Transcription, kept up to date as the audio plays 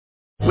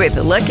With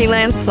the Lucky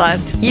Land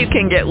Slots, you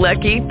can get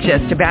lucky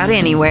just about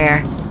anywhere.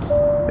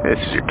 This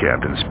is your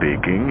captain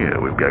speaking.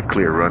 We've got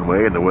clear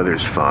runway and the weather's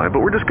fine,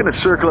 but we're just going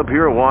to circle up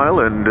here a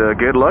while and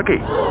get lucky.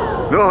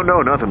 No,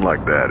 nothing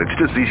like that. It's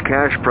just these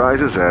cash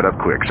prizes add up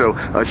quick. So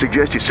I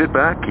suggest you sit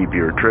back, keep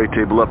your tray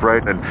table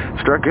upright, and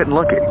start getting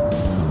lucky.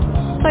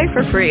 Play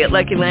for free at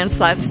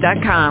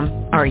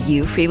LuckyLandSlots.com. Are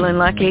you feeling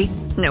lucky?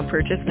 No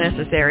purchase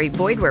necessary.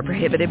 Void where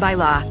prohibited by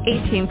law.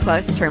 18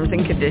 plus terms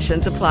and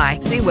conditions apply.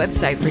 See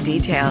website for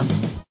details.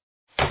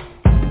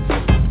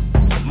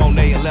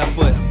 Monet and left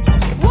foot.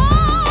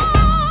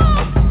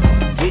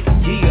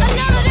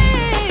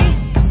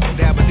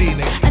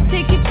 I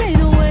take your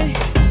pain away.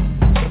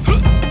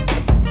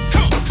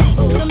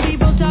 Some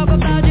people talk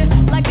about you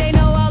like they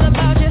know all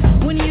about you.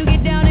 When you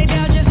get down, they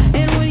doubt you.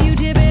 And when you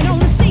dip it on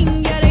the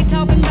scene, yeah, they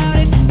talking about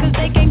it. Cause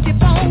they can't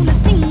tip on the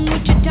scene.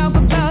 What you talk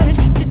about it,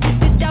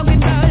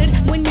 talking about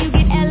it. When you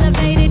get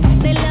elevated,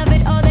 they love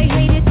it or they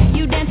hate it.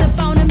 You dance up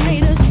on them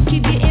haters.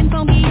 Keep getting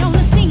funky on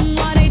the scene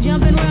while they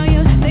jumping around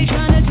you. They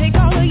trying to take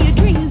all of your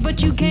dreams, but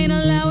you can't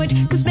allow it.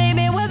 Cause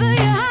baby, whether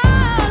you're high,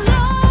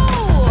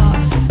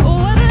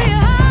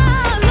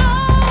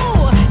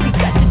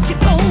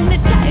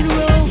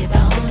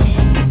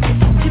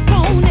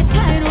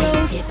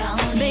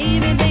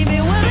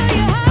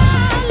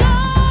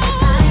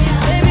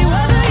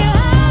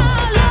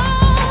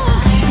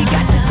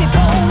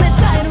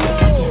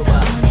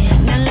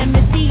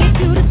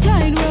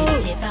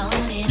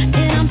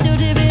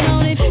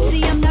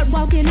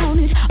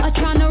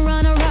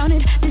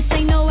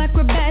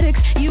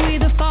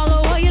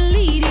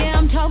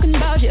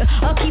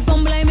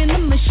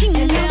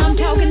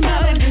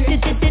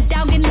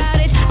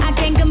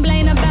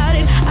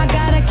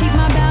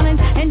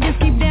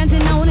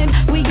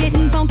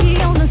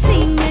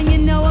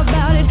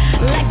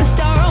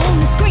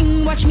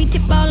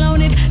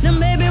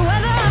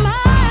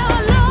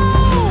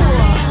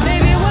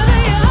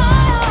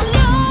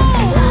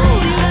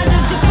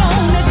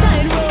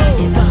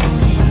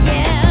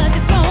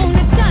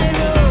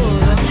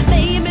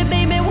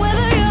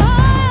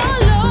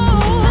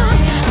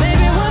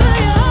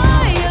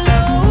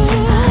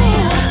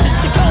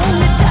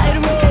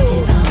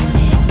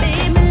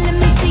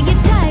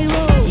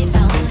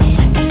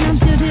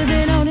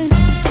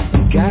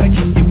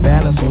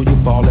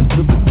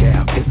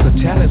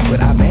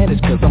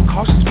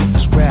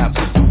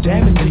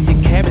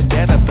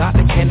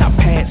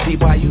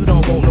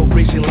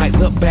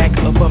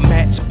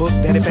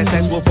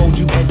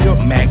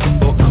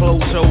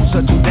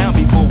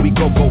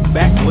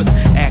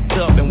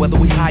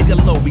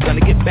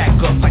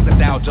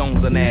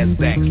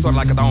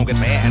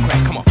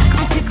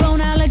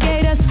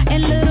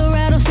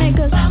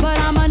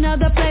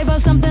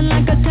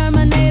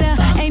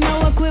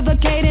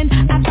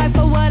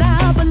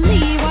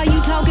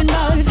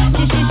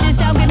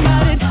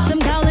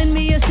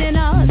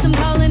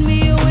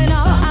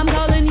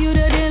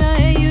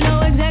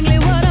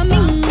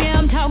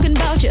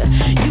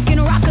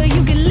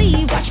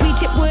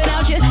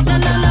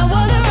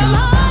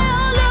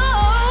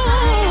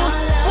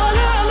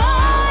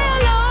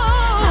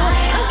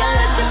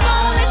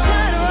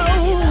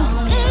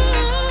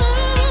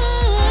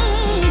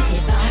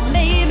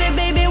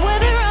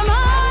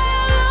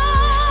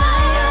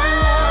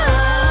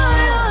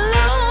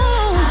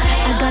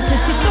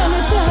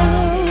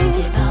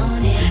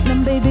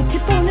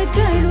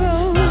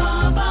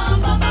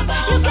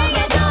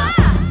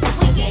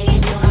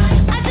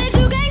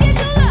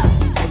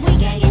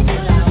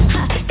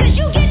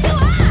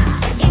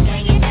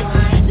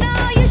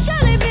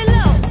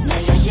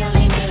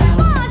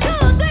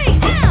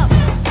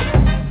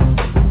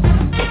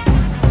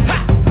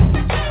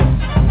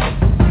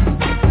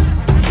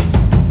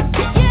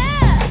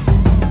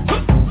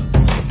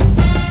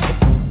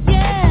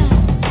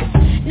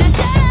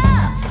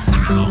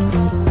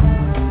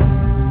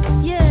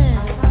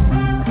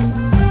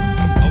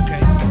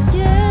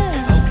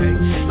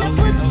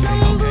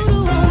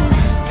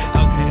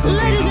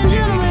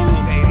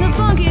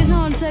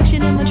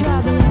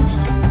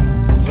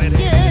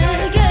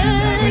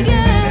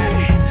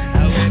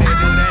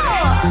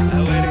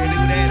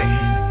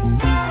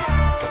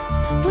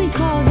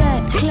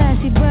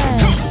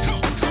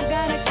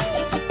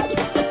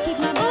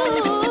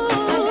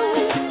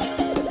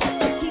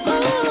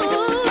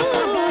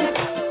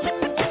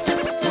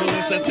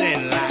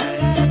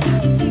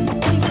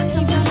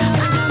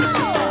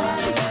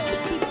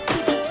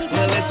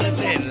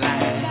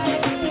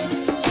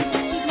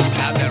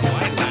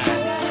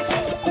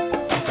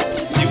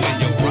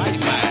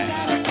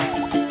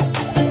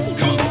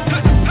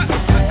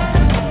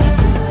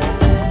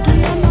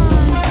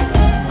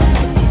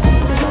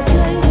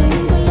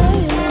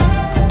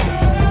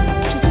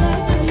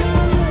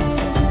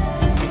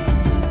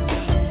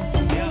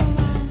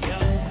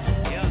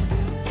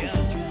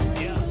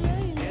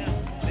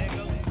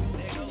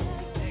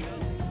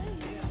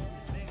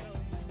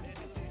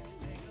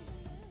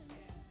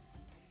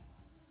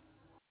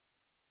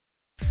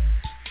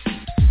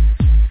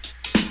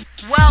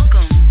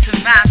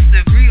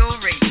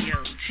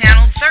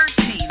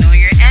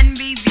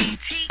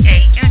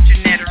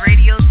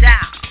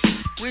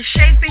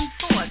 reshaping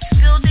thoughts,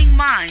 building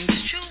minds,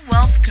 true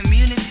wealth,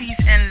 communities,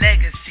 and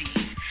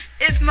legacies.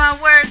 If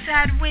my words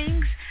had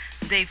wings,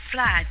 they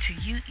fly to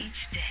you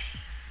each day.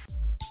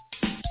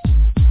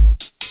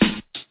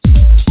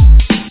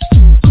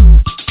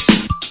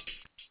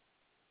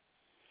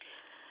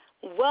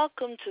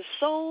 Welcome to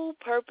Soul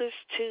Purpose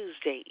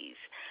Tuesdays.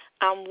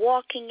 I'm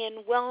walking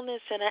in wellness,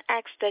 and I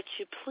ask that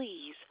you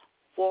please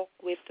walk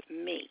with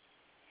me.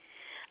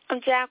 I'm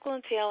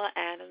Jacqueline Taylor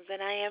Adams,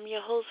 and I am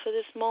your host for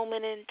this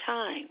moment in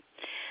time.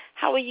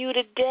 How are you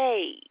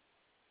today?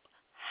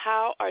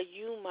 How are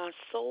you, my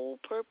soul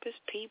purpose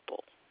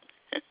people?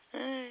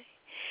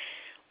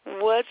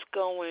 What's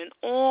going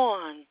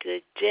on?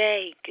 Good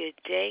day, good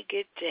day,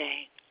 good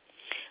day.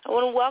 I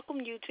want to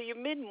welcome you to your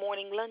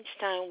mid-morning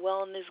lunchtime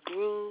wellness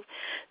groove.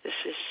 This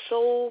is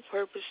Soul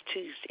Purpose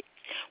Tuesday.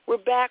 We're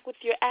back with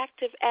your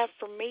active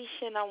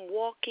affirmation. I'm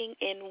walking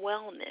in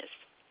wellness.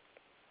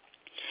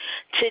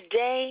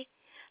 Today,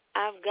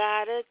 I've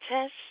got a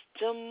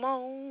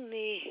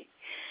testimony.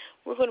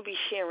 We're going to be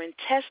sharing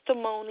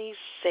testimonies,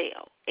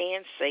 sales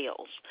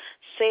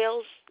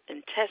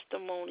and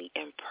testimony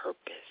and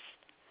purpose.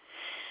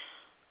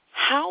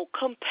 How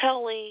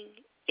compelling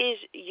is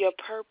your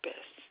purpose?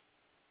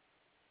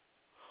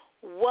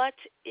 What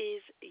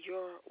is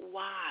your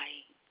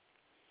why?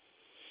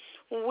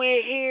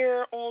 We're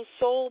here on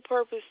Soul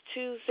Purpose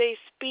Tuesday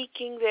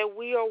speaking that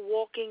we are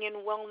walking in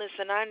wellness,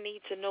 and I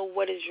need to know,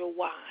 what is your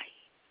why?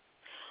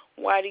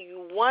 Why do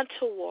you want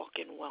to walk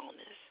in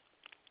wellness?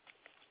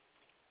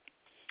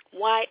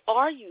 Why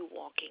are you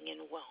walking in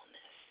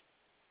wellness?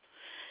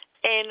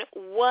 And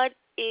what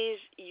is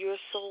your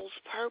soul's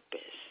purpose?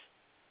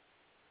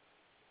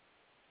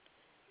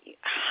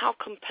 How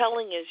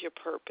compelling is your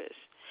purpose?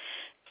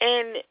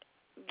 And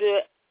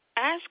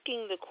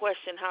asking the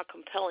question, how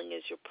compelling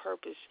is your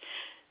purpose,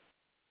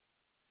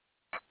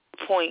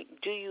 point,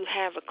 do you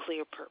have a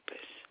clear purpose?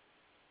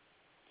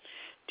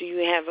 Do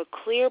you have a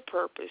clear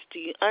purpose? Do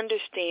you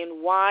understand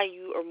why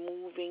you are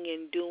moving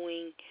and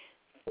doing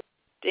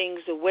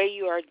things the way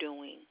you are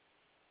doing?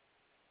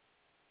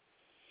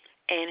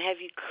 And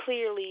have you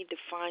clearly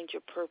defined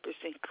your purpose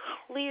and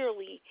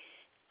clearly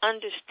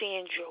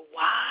understand your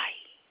why?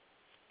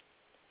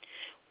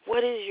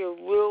 What is your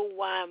real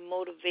why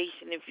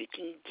motivation? If you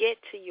can get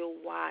to your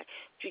why,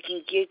 if you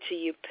can get to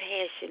your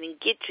passion and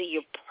get to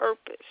your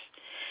purpose,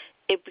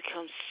 it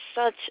becomes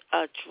such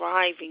a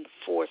driving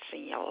force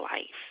in your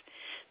life.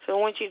 So I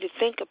want you to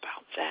think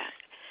about that.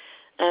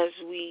 As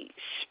we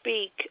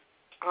speak,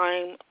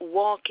 I'm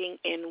walking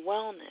in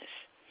wellness.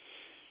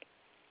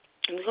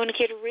 And we're going to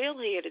get real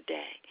here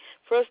today.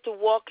 For us to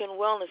walk in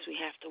wellness, we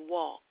have to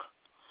walk.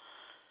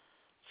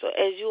 So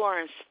as you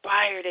are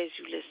inspired, as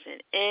you listen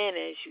in,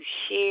 as you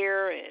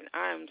share, and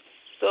I'm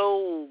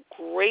so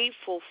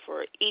grateful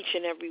for each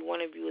and every one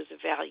of you as a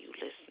valued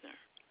listener.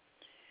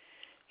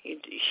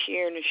 You're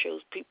sharing the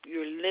shows, people,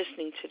 you're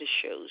listening to the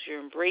shows, you're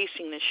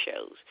embracing the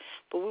shows.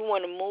 But we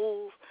want to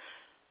move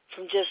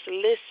from just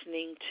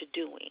listening to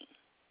doing.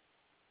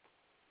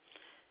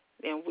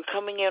 And we're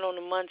coming in on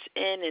the month's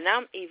end, and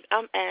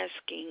I'm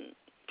asking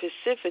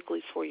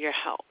specifically for your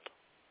help.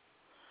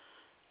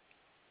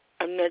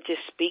 I'm not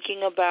just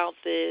speaking about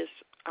this.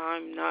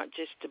 I'm not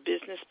just a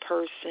business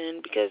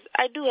person, because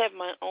I do have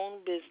my own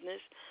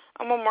business.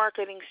 I'm a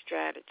marketing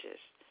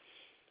strategist,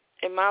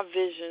 and my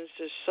visions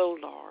are so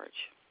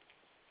large.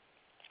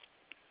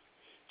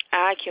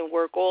 I can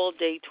work all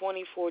day,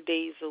 24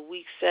 days a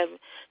week,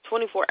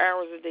 24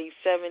 hours a day,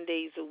 7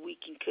 days a week,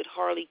 and could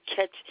hardly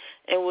catch,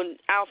 and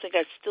I don't think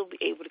I'd still be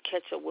able to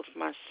catch up with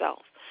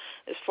myself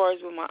as far as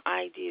with my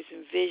ideas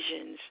and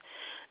visions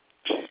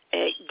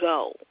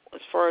go.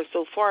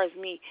 So far as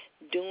me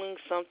doing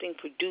something,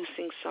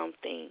 producing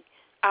something,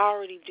 I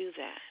already do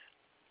that.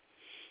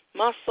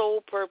 My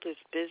soul purpose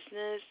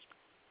business,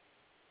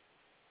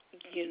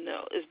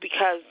 is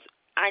because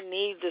I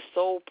need the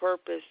soul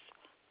purpose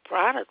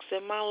products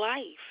in my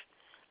life.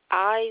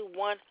 I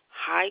want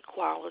high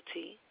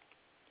quality,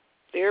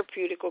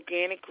 therapeutic,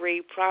 organic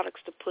grade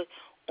products to put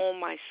on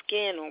my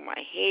skin, on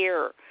my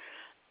hair.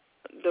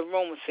 The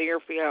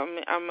aromatherapy,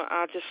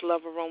 I just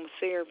love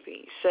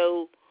aromatherapy.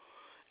 So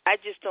I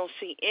just don't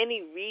see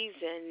any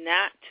reason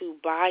not to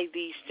buy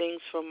these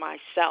things for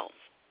myself.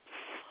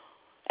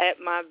 At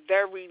my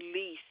very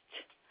least,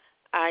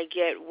 I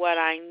get what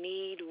I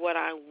need, what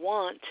I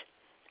want,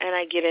 and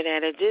I get it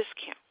at a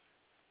discount.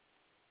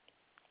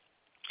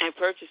 I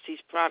purchase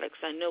these products.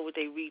 I know what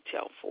they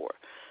retail for.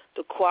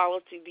 The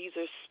quality, these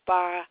are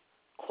spa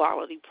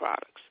quality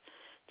products.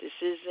 This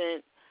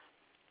isn't,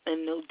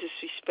 and no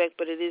disrespect,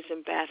 but it is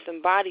in Bath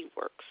 & Body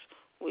Works,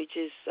 which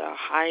is a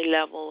high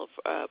level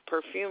of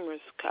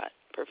perfumer's cut,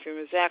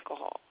 perfumer's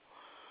alcohol.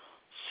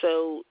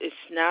 So it's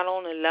not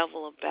on the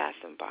level of Bath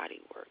 &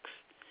 Body Works.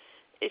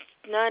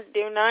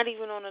 They're not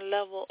even on the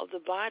level of the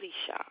Body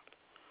Shop,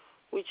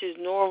 which is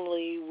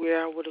normally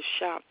where I would have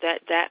shopped,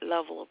 that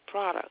level of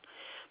product.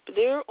 But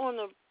they're on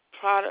the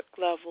product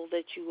level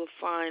that you will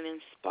find in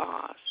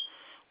spas.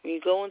 When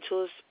you go into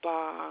a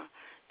spa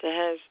that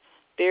has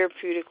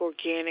therapeutic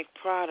organic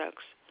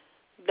products,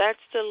 That's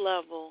the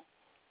level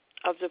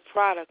of the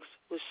products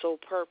with sole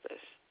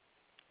purpose.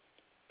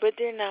 But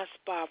they're not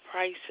spa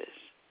prices.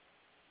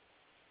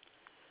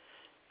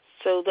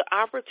 So the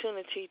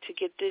opportunity to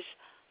get this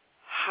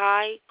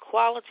high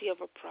quality of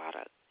a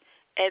product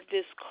at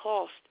this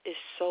cost is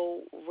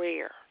so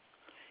rare.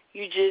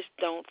 You just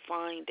don't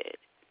find it.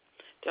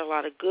 There are a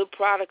lot of good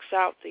products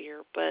out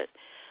there, but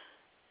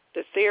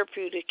the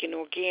therapeutic and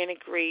organic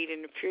grade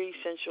and the pure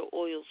essential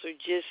oils are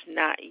just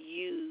not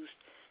used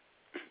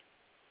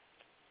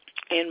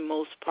in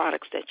most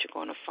products that you're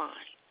going to find.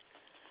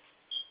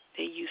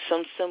 They use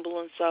some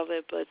semblance of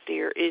it, but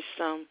there is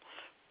some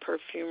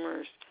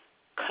perfumer's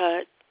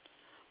cut,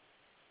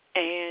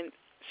 and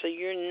so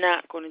you're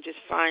not going to just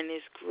find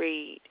this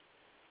grade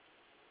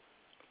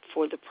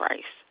for the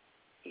price.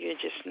 You're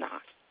just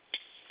not.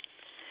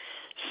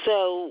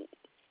 So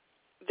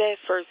that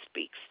first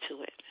speaks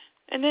to it.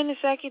 And then the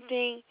second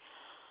thing,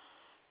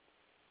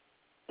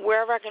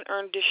 wherever I can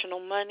earn additional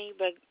money,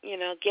 but,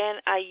 again,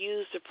 I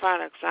use the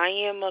products. I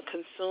am a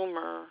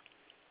consumer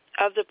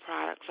of the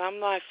products. I'm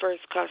my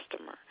first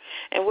customer.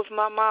 And with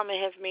my mom,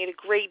 it has made a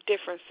great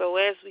difference. So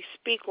as we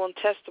speak on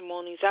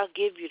testimonies, I'll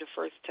give you the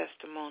first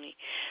testimony.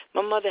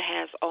 My mother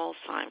has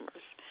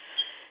Alzheimer's,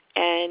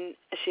 and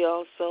she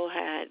also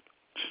had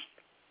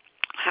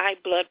high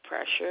blood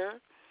pressure.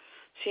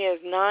 She has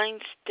 9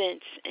 stents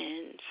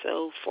in,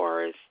 so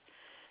far as,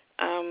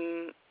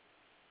 I'm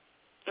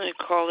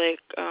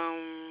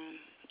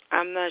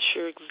not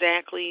sure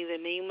exactly the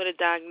name of the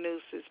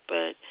diagnosis,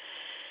 but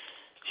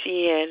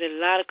she had a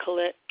lot of,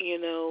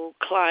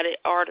 clotted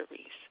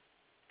arteries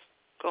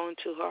going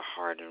to her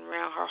heart and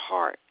around her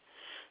heart.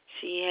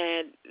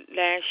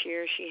 Last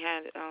year,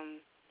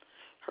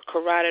 her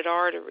carotid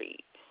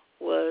artery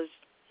was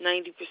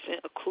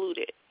 90%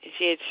 occluded, and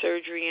she had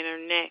surgery in her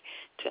neck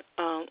to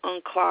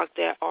unclog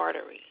that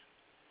artery.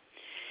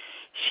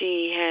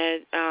 She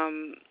had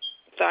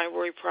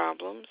thyroid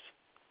problems,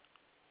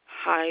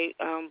 high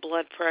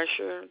blood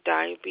pressure,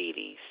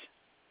 diabetes,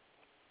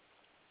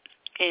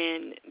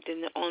 and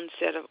then the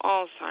onset of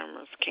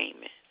Alzheimer's came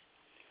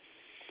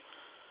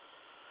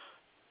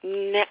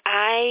in. Now,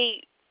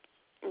 I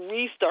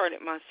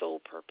restarted my Soul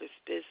Purpose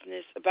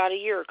business about a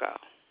year ago,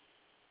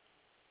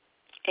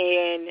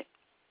 and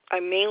I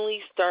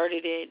mainly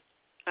started it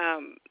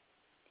because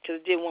I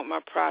didn't want my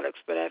products,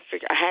 but I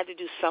figured I had to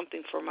do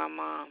something for my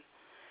mom.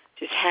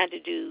 Just had to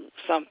do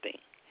something.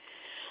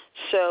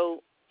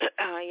 So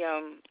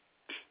I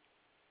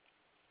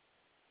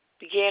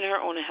began her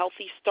on a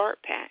Healthy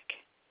Start Pack.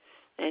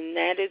 And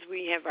that is,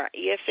 we have our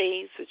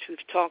EFAs, which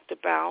we've talked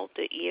about.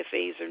 The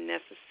EFAs are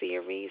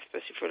necessary,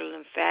 especially for the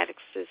lymphatic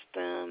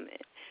system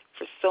and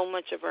for so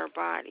much of our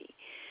body.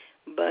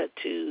 But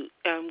to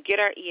get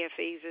our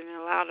EFAs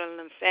and allow the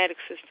lymphatic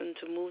system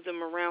to move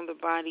them around the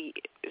body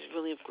is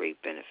really of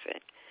great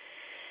benefit.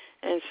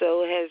 And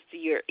so it has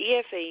your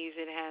EFAs,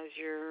 it has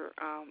your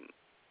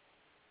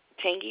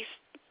Tangy,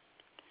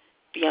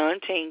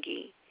 Beyond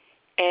Tangy,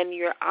 and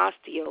your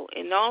Osteo,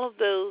 and all of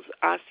those,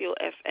 Osteo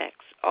FX,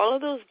 all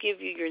of those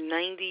give you your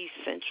 90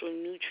 essential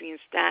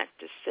nutrients that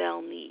the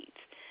cell needs,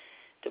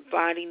 the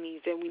body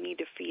needs, that we need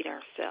to feed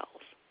our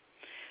cells.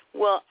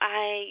 Well,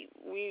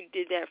 we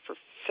did that for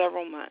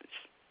several months.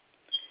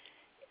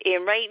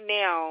 And right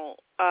now,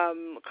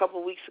 a couple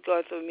of weeks ago,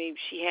 I thought maybe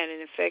she had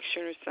an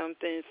infection or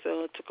something,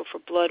 so I took her for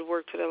blood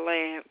work to the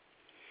lab.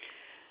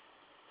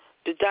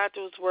 The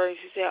doctor was worried.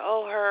 She said,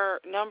 her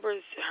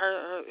numbers,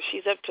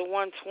 she's up to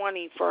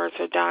 120 for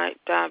her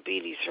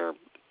diabetes, her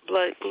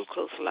blood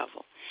glucose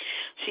level.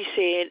 She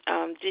said,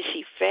 did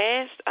she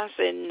fast? I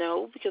said,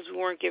 no, because we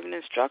weren't given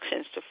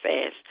instructions to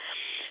fast.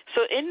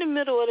 So in the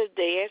middle of the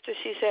day, after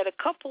she's had a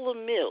couple of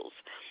meals,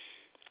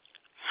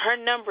 her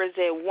number is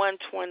at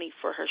 120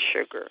 for her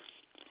sugar.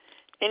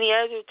 Any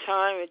other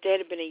time, if that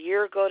had been a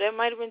year ago, that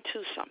might have been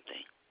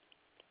 2-something.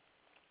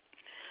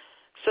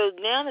 So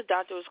now the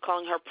doctor was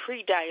calling her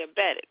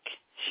pre-diabetic.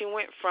 She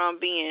went from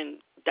being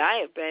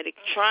diabetic,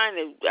 trying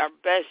to our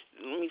best,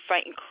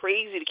 fighting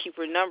crazy to keep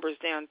her numbers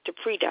down, to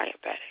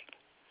pre-diabetic.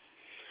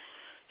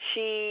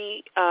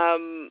 She,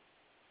 her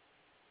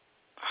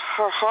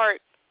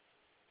heart,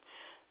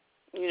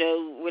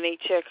 when they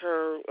check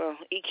her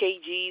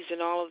EKGs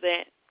and all of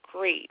that,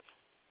 great.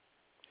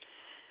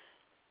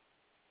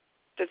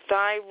 The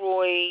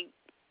thyroid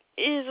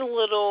is a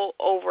little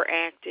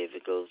overactive.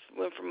 It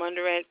went from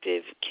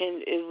underactive,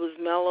 it was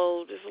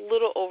mellowed. It's a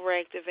little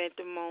overactive at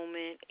the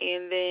moment.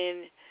 And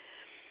then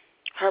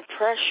her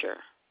pressure,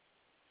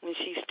 when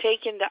she's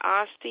taking the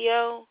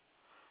Osteo,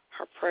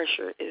 her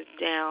pressure is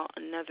down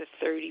another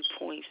 30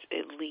 points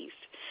at least.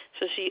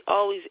 So she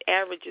always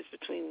averages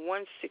between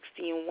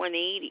 160 and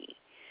 180.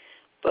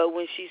 But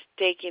when she's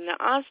taking the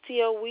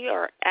Osteo, we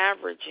are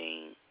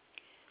averaging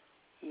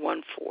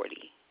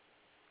 140,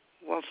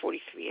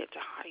 143 at the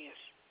highest.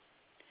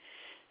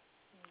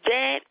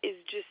 That is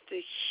just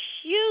a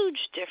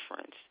huge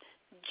difference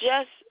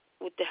just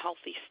with the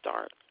Healthy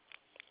Start.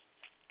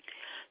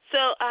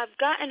 So I've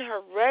gotten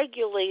her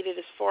regulated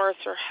as far as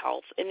her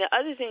health. And the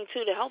other thing,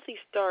 too, the Healthy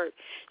Start,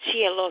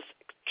 she had lost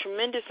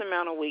tremendous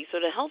amount of weight. So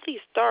the Healthy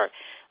Start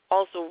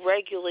also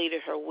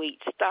regulated her weight,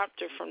 stopped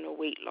her from the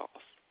weight loss.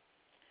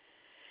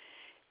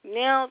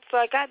 Now, so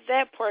I got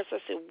that part, so I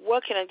said,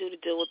 what can I do to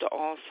deal with the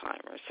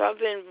Alzheimer's? So I've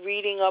been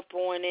reading up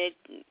on it,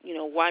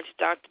 watch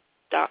Dr.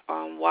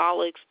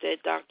 Wallach's Dead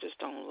Doctors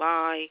Don't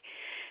Lie,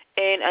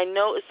 and I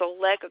know it's a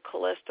lack of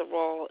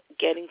cholesterol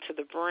getting to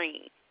the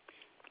brain.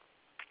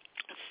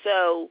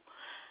 So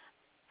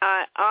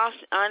I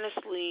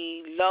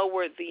honestly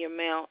lowered the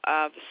amount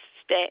of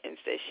statins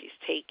that she's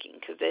taking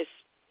because that's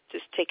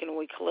just taking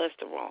away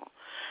cholesterol.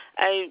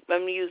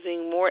 I'm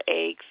using more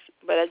eggs,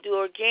 but I do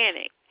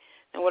organic.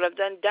 And what I've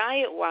done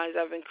diet-wise,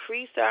 I've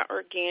increased our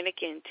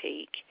organic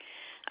intake.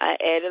 I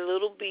add a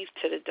little beef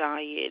to the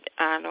diet.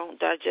 I don't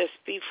digest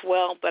beef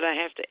well, but I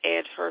have to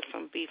add her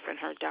some beef in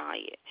her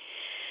diet.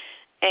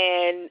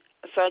 And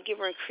so I give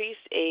her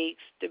increased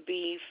eggs, the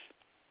beef,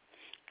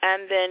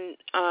 and then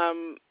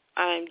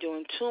I'm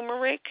doing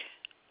turmeric,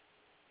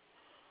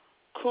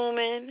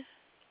 cumin,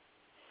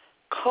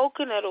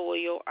 coconut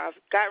oil. I've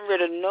gotten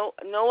rid of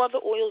no other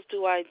oils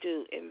do I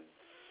do, and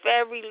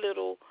very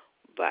little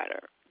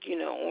butter,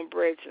 on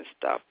breads and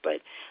stuff.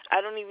 But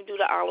I don't even do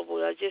the olive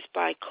oil. I just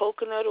buy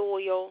coconut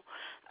oil.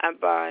 I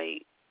buy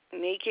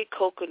naked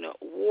coconut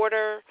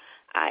water.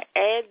 I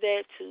add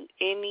that to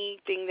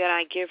anything that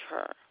I give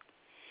her.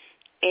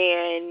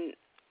 And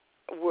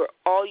we're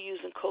all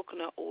using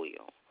coconut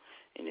oil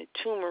and the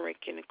turmeric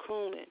and the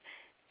cumin.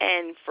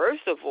 And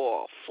first of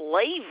all,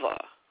 flavor.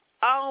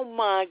 Oh,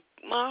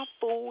 my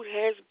food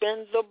has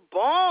been the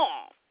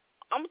bomb.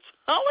 I'm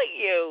telling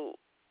you.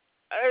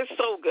 It's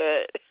so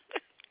good.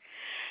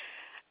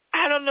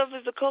 I don't know if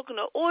it's the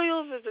coconut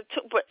oil,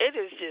 but it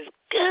is just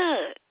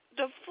good.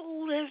 The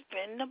food has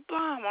been the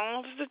bomb. I don't know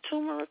if it's the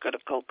turmeric or the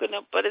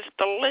coconut, but it's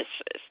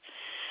delicious.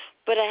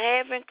 But I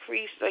have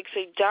increased, like I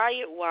say,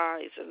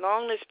 diet-wise,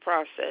 along this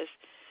process,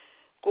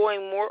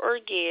 going more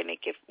organic.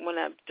 When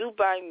I do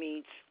buy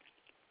meats,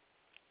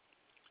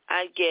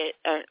 I get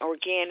an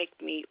organic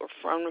meat or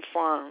from the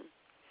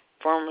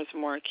farmer's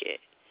market.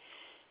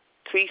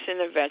 Increasing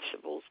the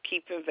vegetables,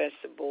 keeping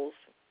vegetables,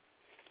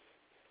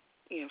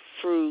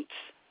 fruits,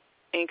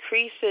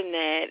 increasing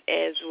that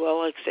as well,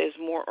 like I said,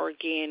 more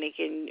organic,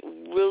 and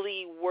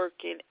really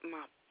working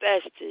my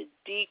best to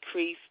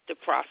decrease the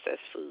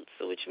processed foods.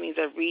 So which means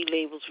I read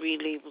labels.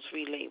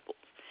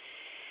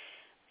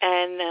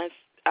 And that's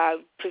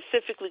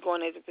specifically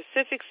going at the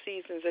Pacific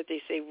seasons that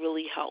they say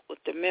really help with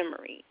the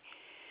memory.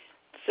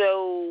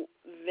 So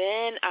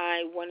then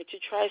I wanted to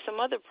try some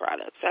other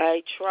products.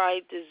 I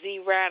tried the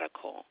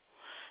Z-Radical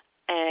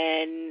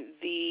and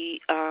the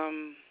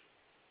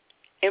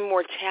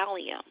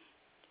Immortalium.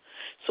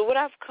 So what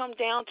I've come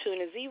down to,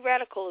 and the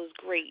Z-Radical is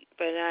great,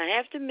 but I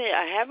have to admit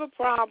I have a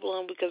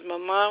problem because my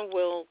mom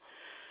will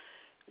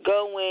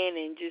go in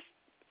and just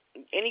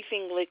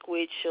anything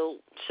liquid she'll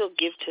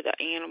give to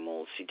the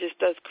animals. She just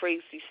does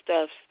crazy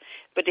stuff,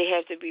 but they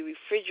have to be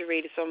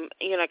refrigerated. So I'm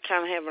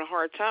kind of having a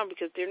hard time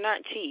because they're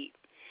not cheap.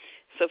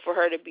 So for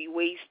her to be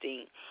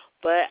wasting.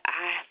 But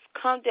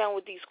I've come down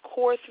with these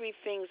core 3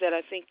 things that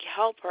I think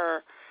help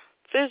her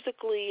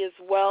physically as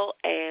well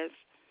as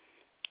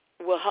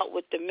will help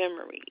with the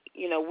memory,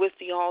 with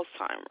the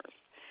Alzheimer's.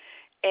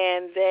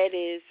 And that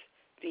is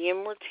the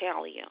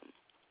Immortalium.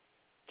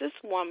 This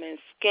woman's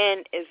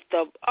skin is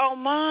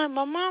my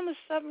mom is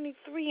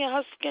 73 and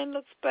her skin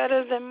looks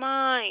better than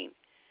mine.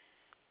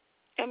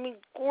 I mean,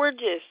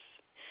 gorgeous.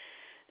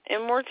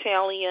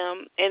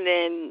 Immortalium, and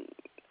then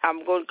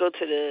I'm going to go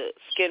to the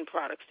skin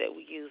products that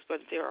we use, but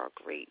they're all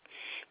great.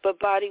 But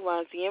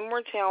body-wise, the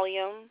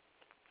Immortalium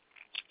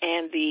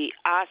and the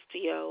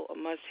Osteo, a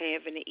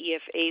must-have, and the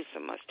EFA is a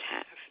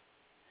must-have.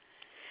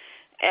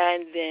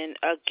 And then,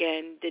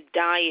 again, the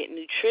diet,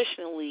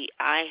 nutritionally,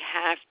 I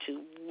have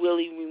to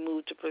really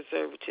remove the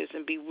preservatives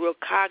and be real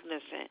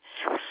cognizant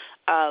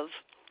of,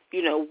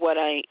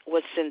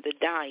 what's in the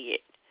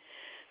diet.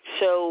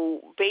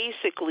 So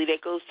basically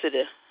that goes to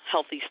the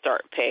Healthy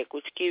Start Pack,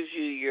 which gives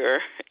you your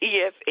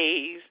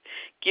EFAs,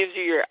 gives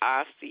you your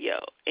Osteo,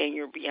 and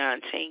your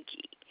Beyond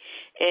Tanky.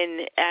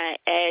 And I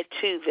add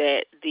to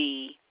that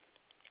the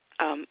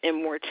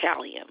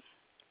Immortalium.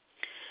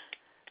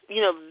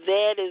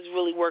 That is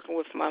really working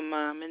with my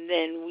mom. And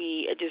then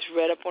I just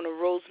read up on a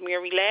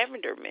rosemary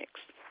lavender mix.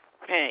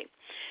 Okay.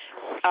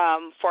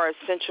 For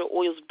essential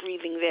oils,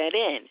 breathing that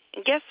in.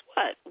 And guess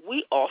what?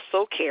 We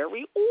also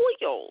carry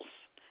oils.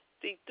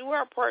 Through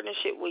our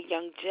partnership with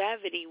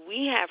Youngevity,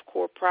 we have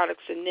core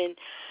products, and then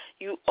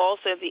you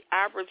also have the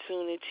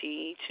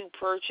opportunity to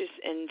purchase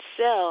and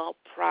sell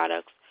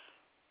products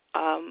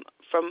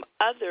from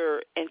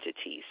other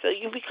entities. So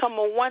you become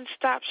a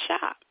one-stop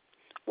shop.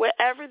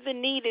 Wherever the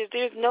need is,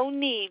 there's no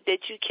need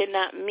that you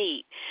cannot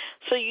meet.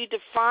 So you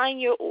define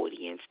your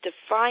audience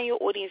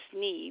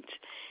needs.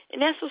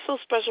 And that's what's so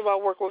special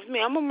about working with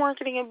me. I'm a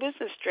marketing and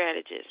business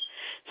strategist.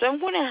 So I'm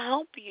going to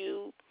help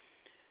you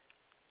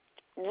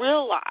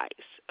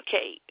realize,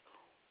 okay,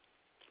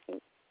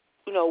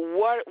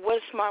 what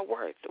is my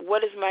worth?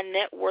 What is my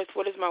net worth?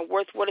 What is my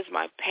worth? What is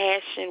my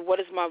passion? What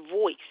is my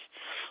voice?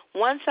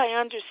 Once I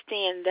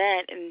understand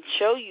that and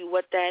show you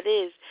what that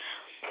is,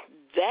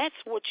 that's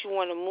what you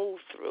want to move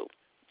through.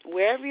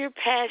 Wherever your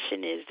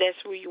passion is,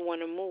 that's where you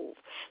want to move.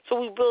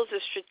 So we build a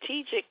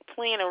strategic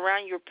plan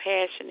around your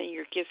passion and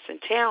your gifts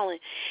and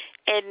talent,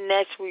 and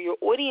that's where your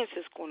audience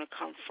is going to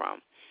come from.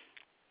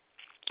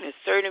 There's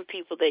certain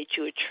people that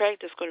you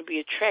attract that's going to be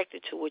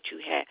attracted to what you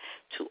have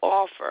to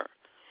offer,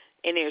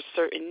 and there's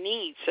certain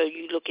needs. So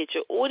you look at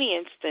your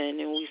audience then,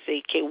 and we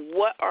say, okay,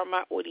 what are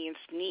my audience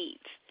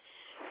needs?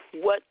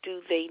 What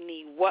do they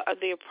need? What are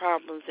their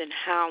problems, and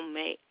how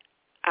may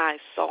I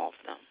solve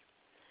them?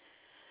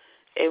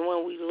 And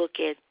when we look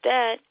at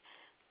that,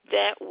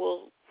 that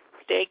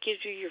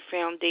gives you your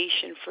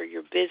foundation for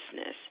your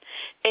business.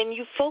 And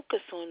you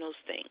focus on those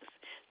things.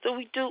 So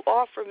we do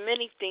offer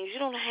many things. You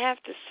don't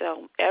have to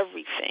sell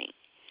everything.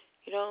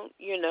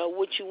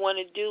 What you want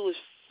to do is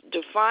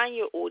define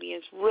your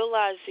audience,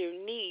 realize their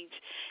needs,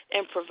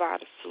 and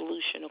provide a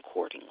solution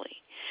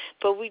accordingly.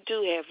 But we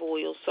do have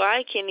oils. So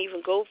I can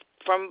even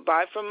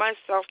buy from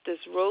myself this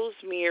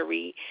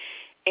rosemary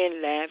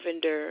and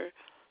lavender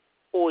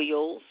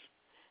oils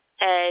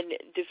and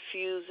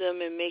diffuse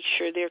them and make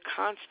sure they're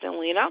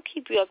constantly, and I'll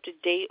keep you up to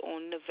date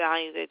on the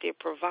value that they're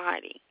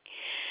providing.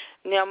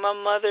 Now, my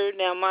mother,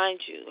 mind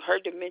you, her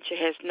dementia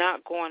has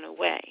not gone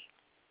away,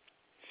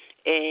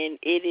 and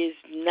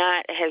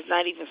has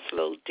not even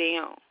slowed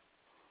down.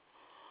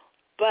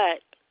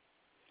 But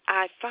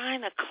I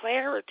find a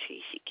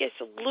clarity. She gets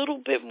a little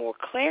bit more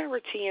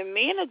clarity and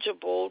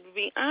manageable, to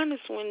be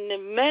honest, when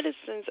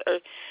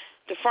the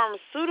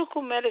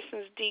pharmaceutical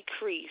medicines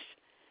decrease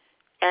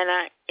and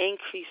I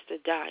increase the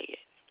diet.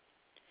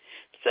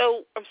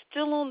 So I'm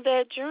still on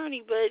that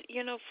journey, but,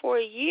 for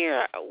a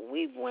year,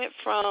 we went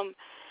from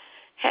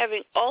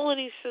having all of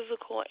these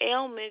physical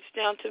ailments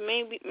down to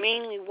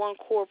mainly one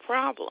core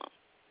problem.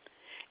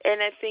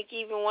 And I think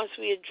even once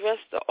we address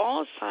the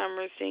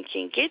Alzheimer's and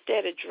can get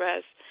that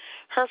addressed,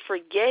 her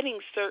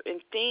forgetting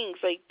certain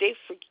things, like they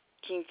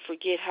can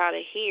forget how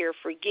to hear,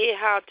 forget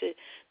how to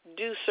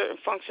do certain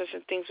functions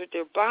and things with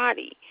their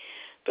body.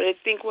 But I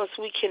think once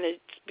we can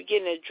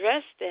begin to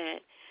address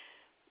that,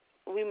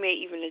 we may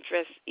even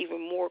address even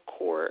more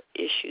core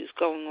issues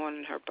going on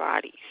in her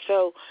body.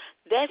 So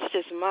that's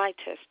just my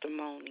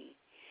testimony.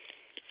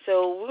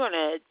 So we're going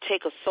to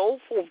take a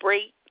soulful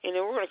break, and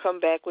then we're going to come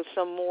back with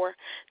some more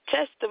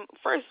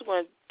First, we're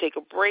going to take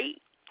a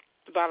break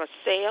about our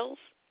sales.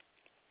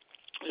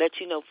 Let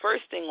you know,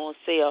 first thing on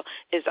sale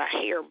is our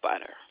hair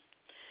butter.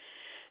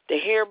 The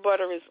hair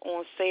butter is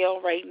on sale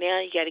right now.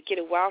 You got to get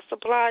it while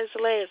supplies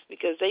last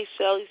because they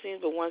sell these things,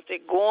 but once they're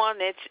gone,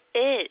 that's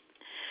it.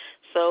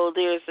 So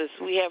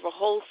we have a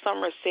whole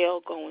summer sale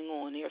going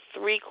on. There are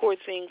 3 core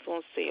things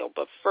on sale,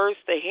 but first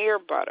the hair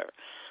butter.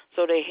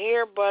 So the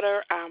hair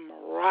butter, I'm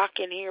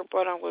rocking hair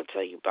butter. I'm going to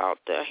tell you about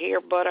the hair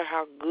butter,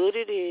 how good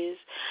it is,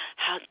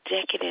 how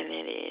decadent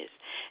it is.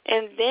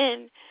 And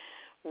then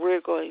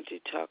we're going to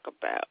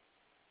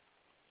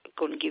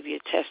give you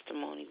a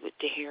testimony with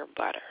the hair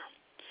butter.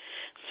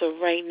 So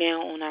right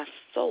now on our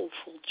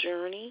soulful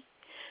journey,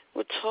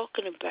 we're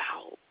talking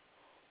about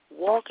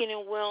walking in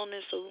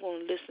wellness, so we're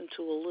going to listen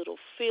to a little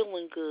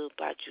Feeling Good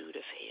by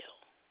Judith Hill.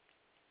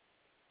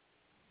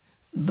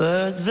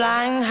 Birds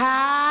flying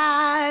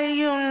high,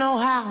 you know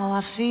how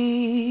I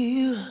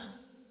feel.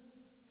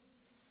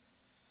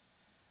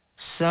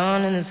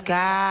 Sun in the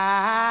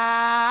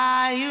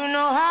sky, you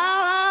know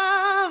how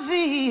I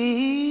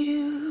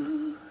feel.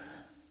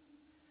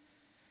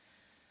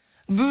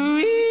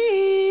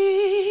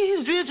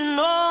 Breeze drifting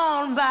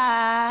on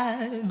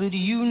by, but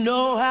you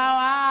know how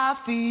I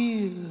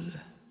feel.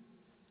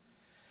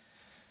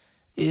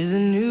 Is a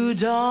new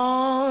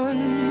dawn,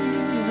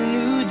 is a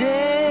new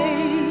day,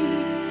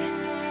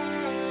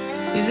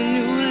 is a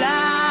new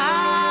life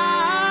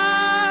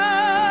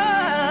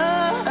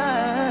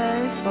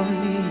for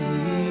me.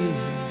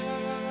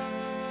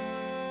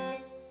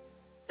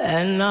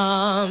 And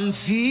I'm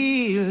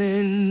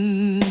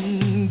feeling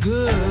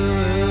good.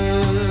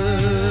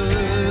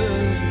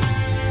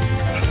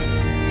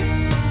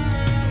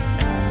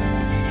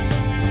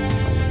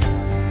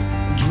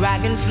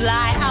 Dragonfly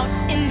out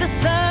in the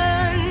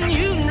sun,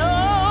 you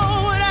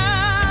know what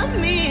I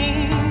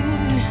mean.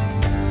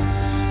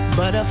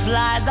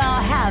 Butterflies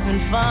are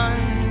having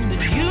fun,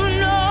 but you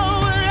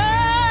know what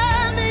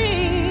I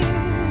mean.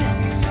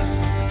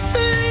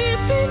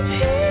 Sleep in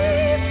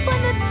peace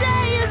when the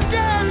day is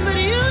done, but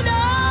you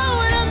know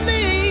what I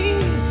mean.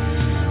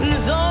 In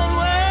this old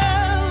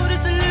world,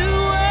 it's a new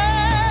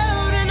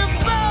world and a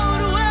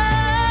bold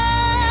world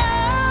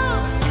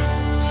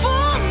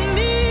for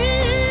me.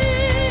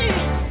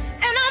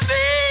 And I'm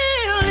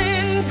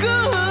feeling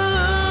good.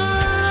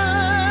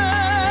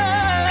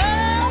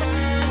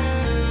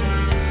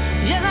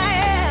 Yes, I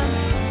am.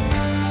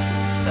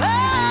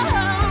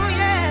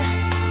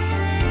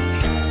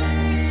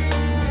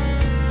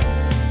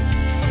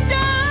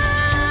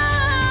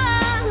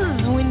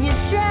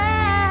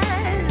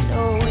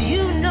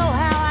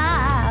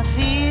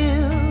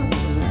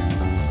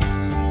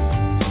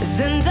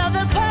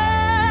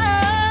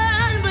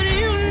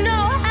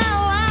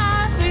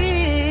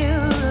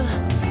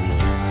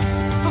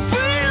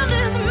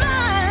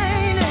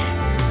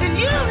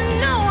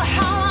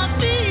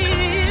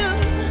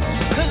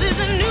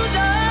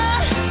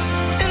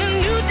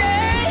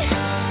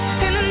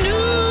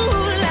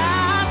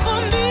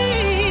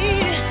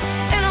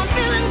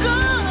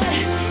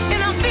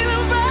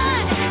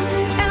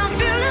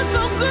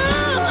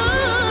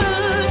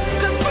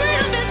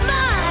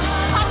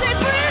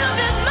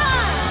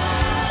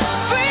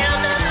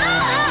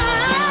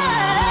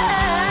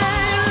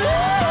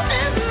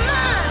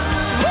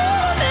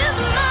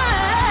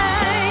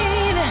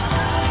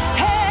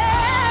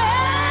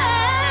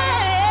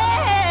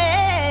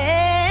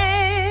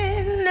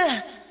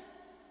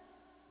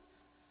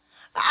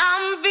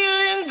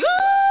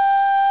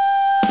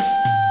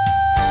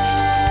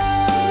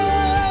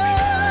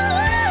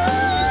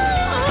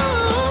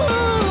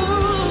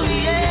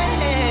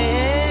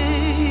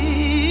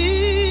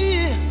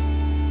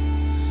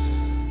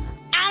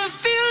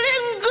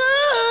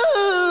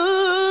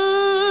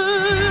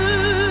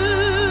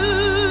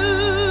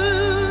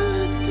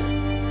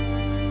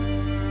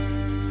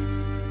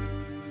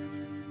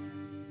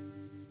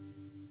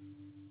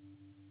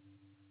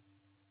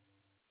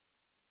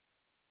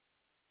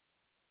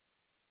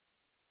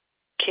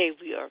 Okay,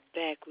 we are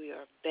back.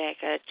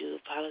 I do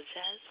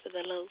apologize for the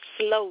little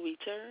slow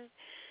return.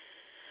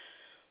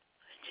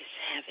 Just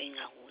having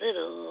a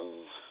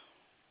little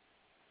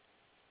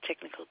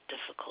technical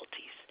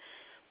difficulties.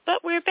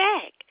 But we're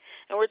back,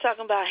 and we're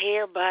talking about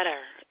hair butter.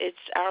 It's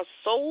our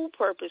sole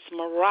purpose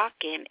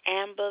Moroccan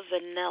Amber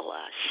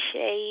Vanilla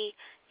Shea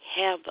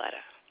Hair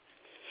Butter.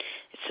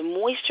 It's a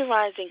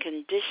moisturizing,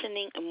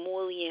 conditioning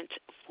emollient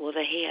for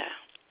the hair.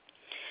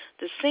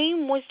 The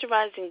same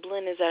moisturizing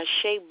blend as our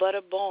Shea Butter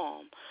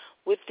Balm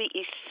with the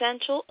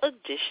essential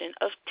addition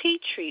of tea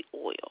tree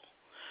oil.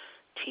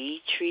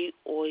 Tea tree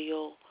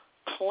oil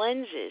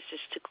cleanses.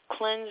 It's to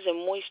cleanse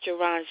and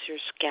moisturize your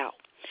scalp.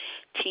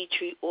 Tea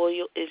tree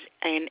oil is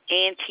an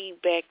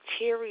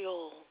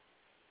antibacterial.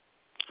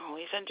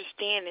 Always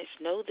understand this,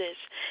 know this.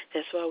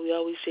 That's why we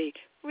always say,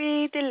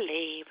 read the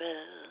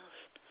labels,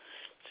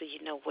 so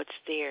you know what's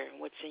there and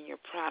what's in your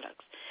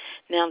products.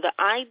 Now, the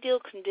ideal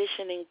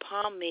conditioning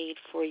pomade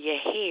for your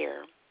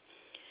hair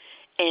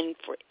and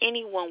for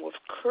anyone with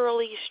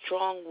curly,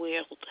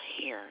 strong-willed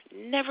hair,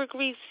 never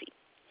greasy.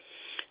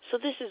 So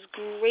this is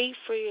great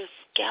for your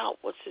scalp,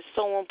 which is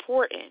so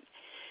important.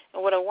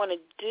 And what I want to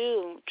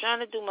do, I'm trying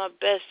to do my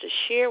best to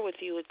share with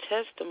you a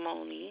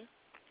testimony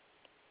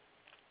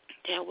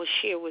that was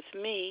shared with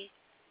me.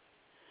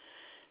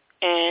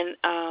 And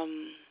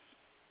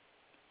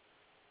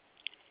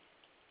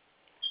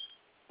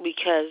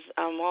because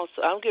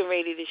I'm getting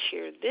ready to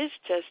share this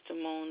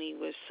testimony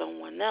with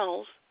someone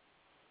else,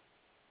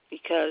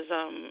 because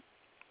I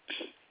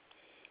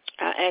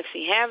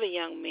actually have a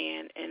young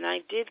man, and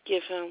I did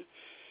give him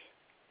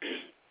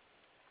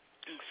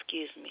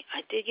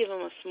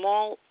a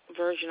small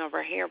version of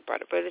our hair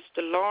butter, but it's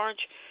the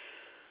large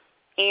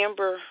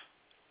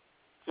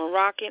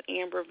Moroccan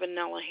Amber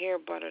Vanilla hair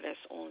butter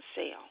that's on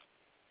sale.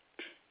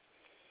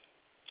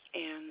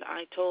 And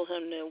I told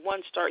him to,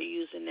 start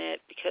using that,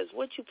 because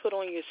what you put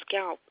on your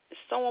scalp is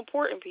so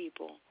important,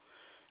 people.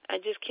 I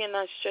just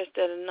cannot stress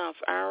that enough.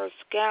 Our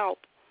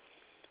scalp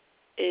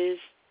is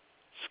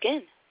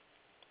skin.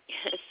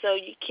 So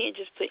you can't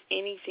just put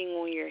anything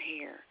on your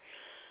hair.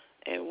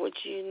 And what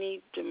you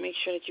need to make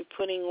sure that you're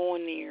putting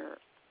on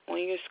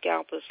your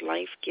scalp is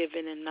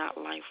life-giving and not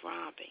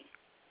life-robbing.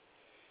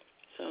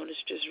 So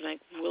it's just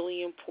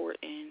really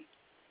important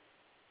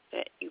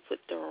that you put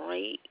the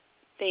right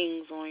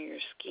things on your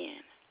skin.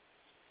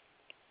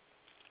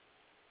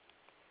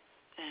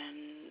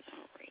 And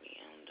already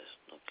I'm just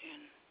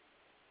looking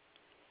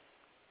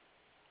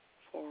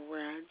for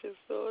where I just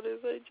saw this.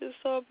 I just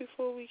saw it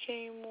before we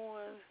came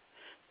on.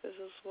 This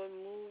is what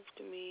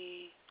moved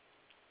me.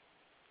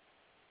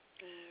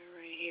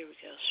 Right, here we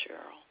go,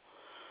 Cheryl.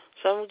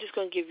 So I'm just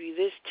going to give you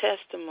this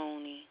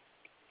testimony.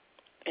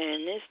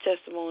 And this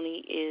testimony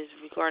is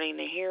regarding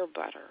the hair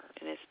butter.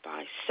 And it's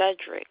by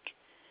Cedric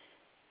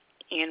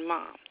and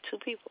Mom, two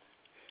people.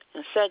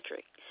 And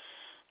Cedric,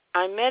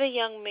 I met a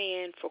young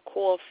man for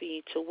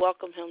coffee to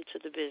welcome him to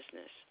the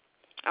business.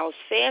 I was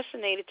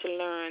fascinated to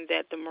learn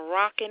that the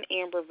Moroccan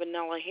Amber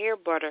Vanilla hair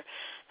butter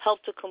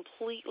helped to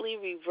completely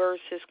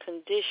reverse his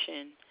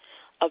condition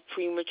of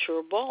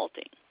premature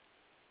balding.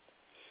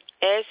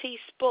 As he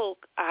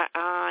spoke, I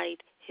eyed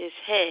his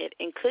head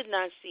and could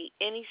not see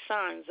any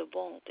signs of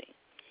balding.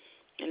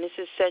 And this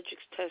is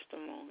Cedric's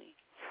testimony.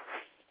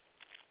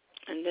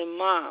 And then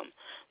Mom,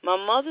 my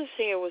mother's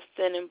hair was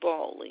thin and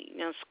baldly.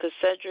 Now, because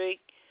Cedric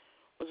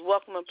was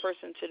welcoming a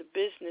person to the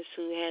business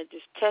who had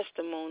this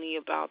testimony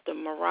about the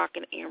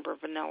Moroccan Amber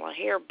Vanilla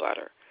hair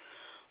butter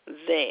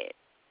that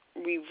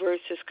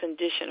reverses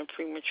condition of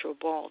premature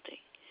balding.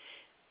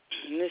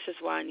 And this is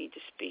why I need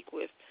to speak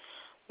with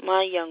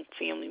my young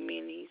family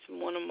man. He's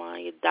one of my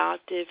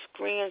adoptive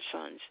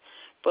grandsons.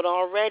 But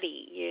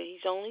already,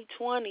 he's only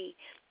 20,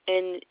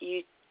 and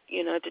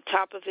you know, at the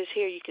top of his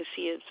hair you can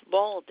see it's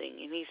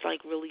balding, and he's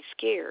really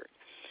scared.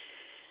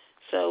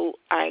 So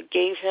I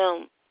gave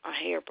him a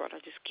hair butter. I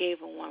just gave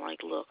him one,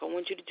 look, I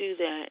want you to do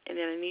that, and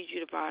then I need you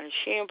to buy a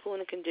shampoo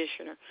and a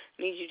conditioner.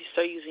 I need you to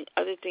start using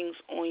other things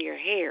on your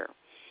hair,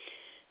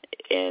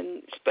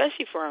 and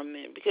especially for our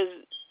men, because,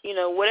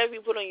 whatever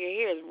you put on your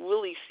hair is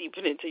really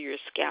seeping into your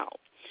scalp.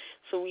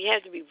 So we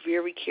have to be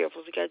very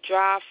careful. We got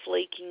dry,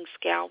 flaking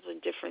scalp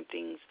and different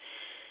things.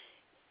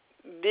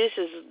 This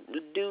is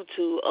due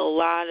to a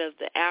lot of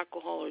the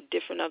alcohol or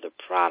different other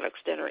products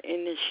that are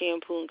in the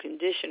shampoo and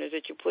conditioner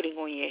that you're putting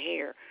on your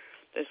hair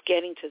that's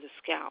getting to the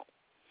scalp.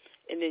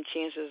 And then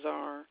chances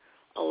are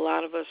a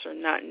lot of us are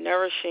not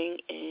nourishing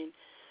and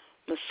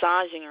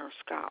massaging our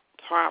scalp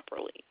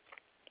properly.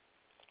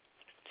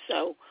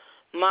 So,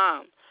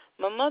 Mom,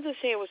 my mother's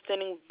hair was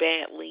thinning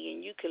badly,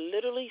 and you could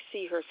literally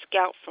see her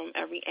scalp from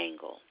every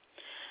angle.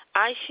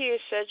 I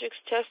shared Cedric's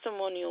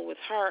testimonial with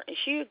her, and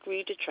she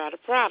agreed to try the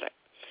product.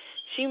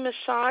 She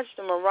massaged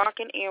the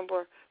Moroccan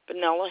Amber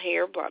Vanilla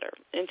hair butter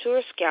into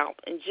her scalp,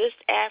 and just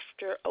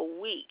after a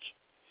week,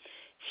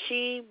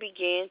 she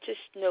began to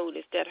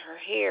notice that her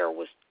hair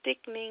was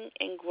thickening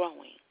and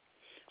growing.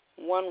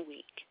 1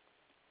 week.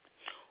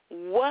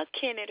 What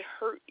can it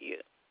hurt you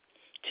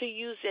to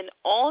use an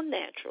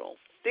all-natural,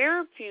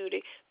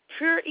 therapeutic,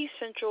 pure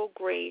essential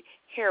grade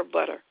hair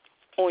butter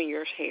on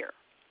your hair.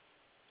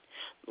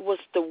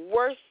 What's the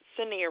worst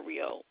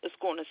scenario? It's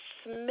going to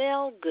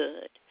smell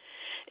good.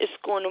 It's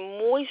going to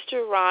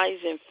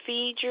moisturize and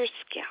feed your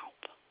scalp.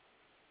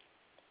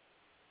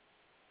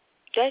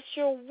 That's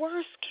your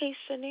worst case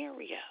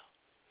scenario.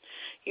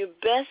 Your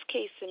best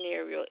case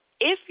scenario,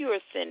 if you're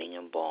thinning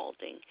and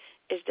balding,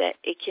 is that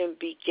it can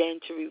begin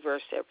to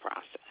reverse that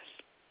process.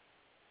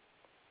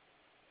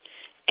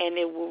 And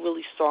it will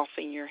really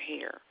soften your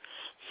hair.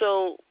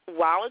 So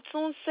while it's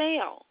on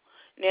sale,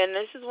 now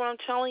this is what I'm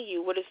telling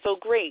you, what is so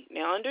great.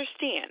 Now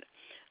understand,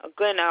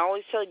 again, I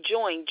always tell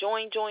join.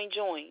 Join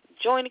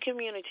the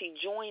community.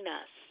 Join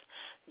us.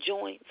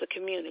 Join the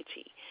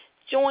community.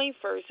 Join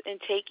first and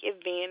take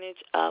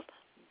advantage of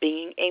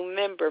being a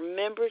member.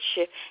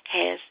 Membership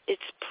has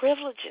its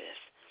privileges,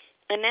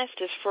 and that's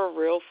just for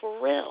real,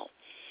 for real.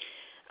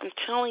 I'm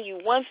telling you,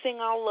 one thing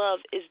I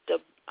love is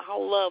I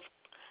love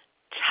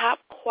top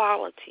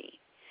quality,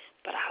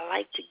 but I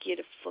like to get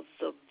it for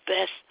the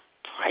best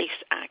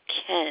price I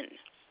can.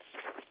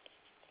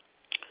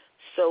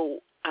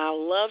 So I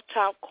love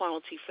top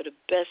quality for the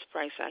best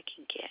price I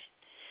can get.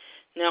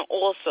 Now,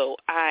 also,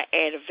 I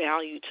add a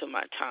value to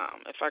my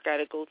time. If I got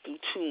to go through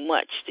too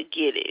much to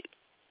get it,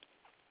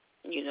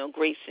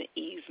 grace and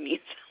ease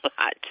means a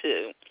lot,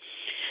 too.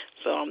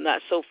 So I'm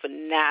not so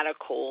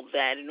fanatical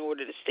that in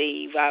order to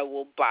save, I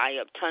will buy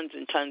up tons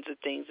and tons of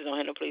things and don't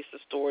have no place to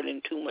store it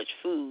and too much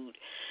food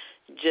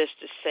just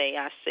to say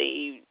I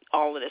saved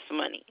all of this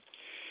money.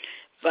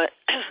 But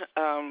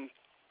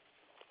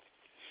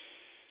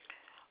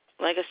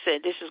like I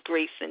said, this is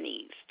grace and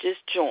ease.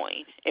 Just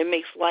join. It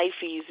makes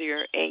life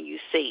easier and you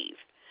save.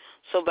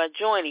 So by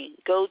joining,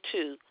 go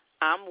to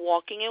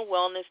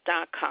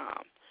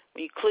I'mWalkingInWellness.com.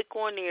 When you click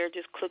on there,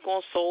 just click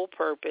on Soul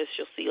Purpose.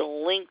 You'll see a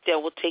link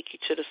that will take you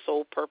to the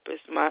Soul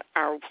Purpose,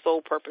 our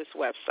Soul Purpose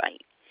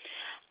website.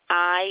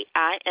 I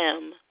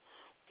am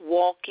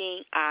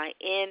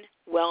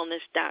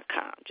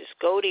WalkingInWellness.com. Just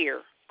go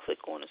there,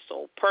 click on the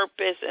Soul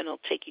Purpose, and it'll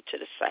take you to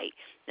the site.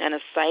 Now,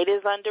 the site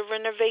is under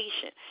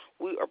renovation.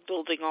 We are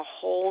building a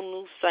whole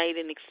new site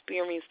and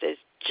experience that's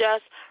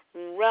just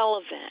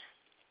relevant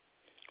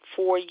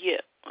for you.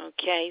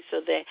 Okay,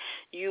 so that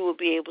you will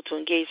be able to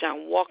engage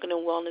on Walking in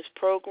Wellness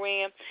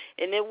program,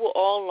 and it will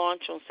all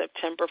launch on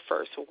September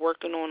 1st. We're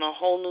working on a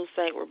whole new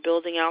site we're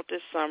building out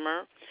this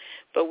summer,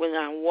 but when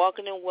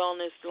Walking in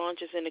Wellness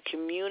launches in the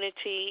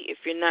community,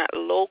 if you're not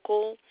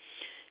local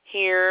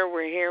here,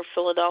 we're here in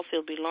Philadelphia,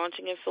 we'll be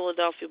launching in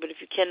Philadelphia, but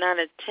if you cannot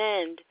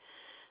attend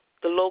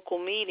the local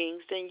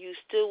meetings, then you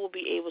still will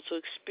be able to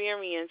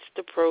experience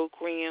the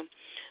program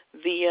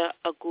via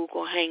a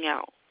Google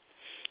Hangout.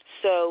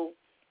 So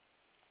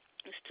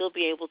still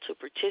be able to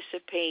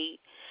participate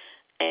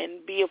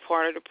and be a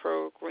part of the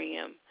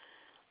program.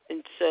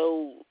 And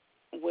so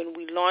when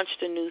we launch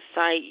the new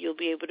site, you'll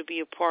be able to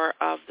be a part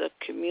of the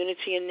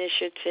community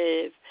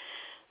initiative,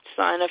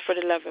 sign up for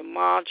the 11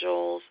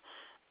 modules.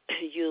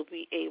 You'll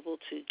be able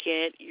to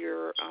get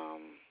your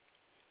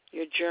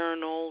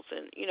journals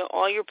and,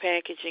 all your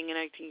packaging and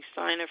everything. You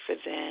sign up for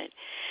that.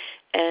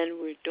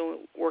 And we're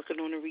working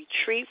on a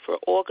retreat for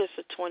August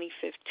of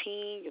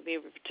 2015. You'll be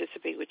able to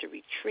participate with the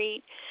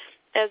retreat,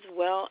 as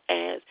well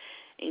as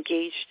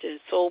engage the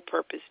Soul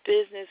Purpose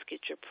business,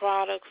 get your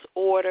products,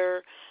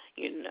 order,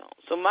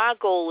 So my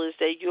goal is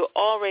that you'll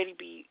already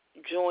be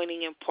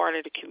joining and part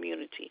of the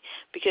community,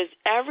 because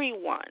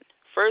everyone,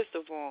 first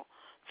of all,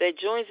 that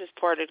joins as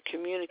part of the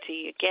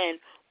community, again,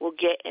 will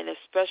get a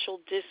special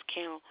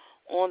discount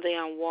on the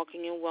I'm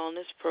Walking in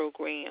Wellness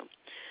program.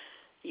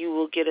 You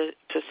will get a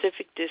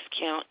specific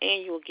discount,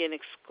 and you will get an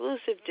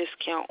exclusive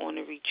discount on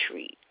the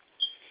retreat.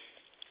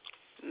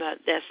 Now,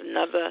 that's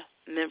another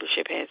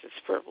membership has its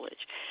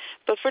privilege.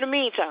 But for the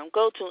meantime,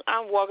 go to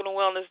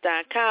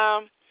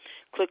I'mWalkingInWellness.com,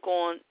 click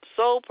on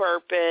Soul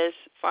Purpose,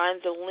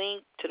 find the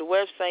link to the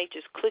website,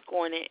 just click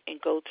on it and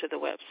go to the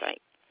website.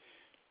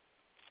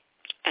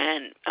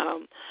 And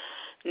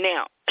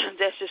now,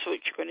 that's just what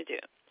you're going to do.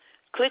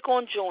 Click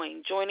on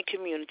Join the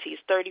community.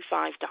 It's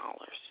 $35.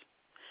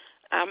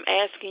 I'm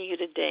asking you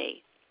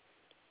today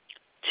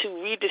to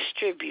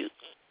redistribute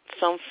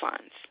some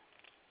funds.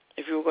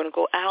 If you were going to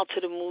go out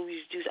to the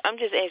movies, I'm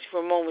just asking for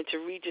a moment to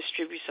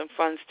redistribute some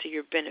funds to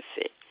your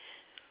benefit.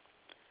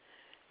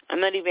 I'm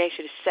not even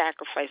asking you to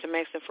sacrifice. I'm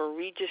asking for a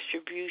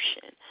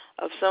redistribution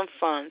of some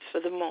funds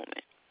for the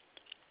moment.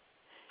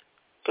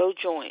 Go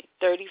join.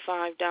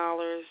 $35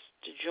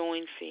 to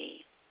join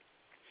fee.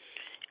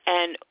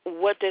 And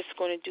what that's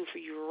going to do for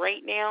you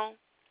right now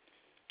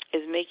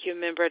is make you a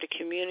member of the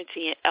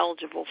community and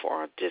eligible for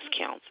our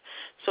discounts.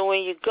 So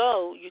when you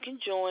go, you can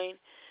join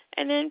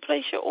and then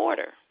place your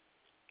order.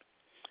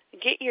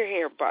 Get your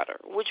hair butter,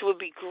 which would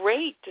be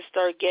great to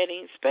start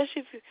getting,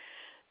 especially if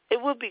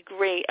it would be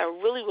great. I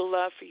really would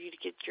love for you to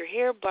get your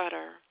hair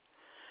butter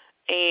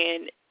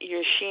and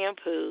your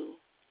shampoo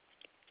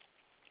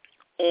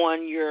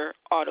on your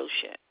auto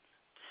ship,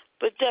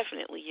 but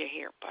definitely your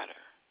hair butter.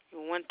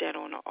 You want that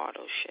on an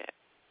auto ship.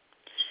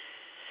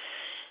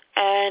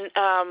 And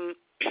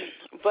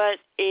but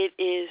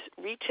it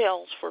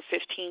retails for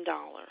 $15.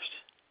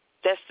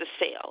 That's the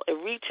sale. It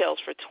retails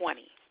for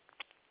 $20.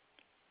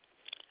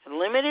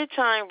 Limited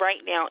time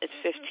right now is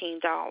 $15.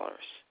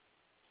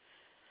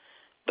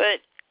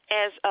 But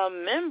as a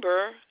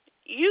member,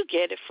 you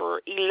get it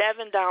for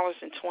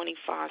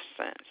 $11.25.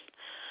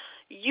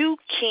 You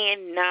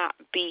cannot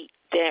beat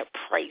that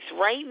price.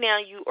 Right now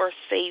you are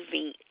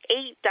saving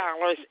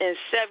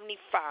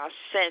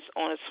 $8.75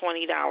 on a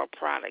 $20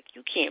 product.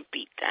 You can't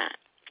beat that.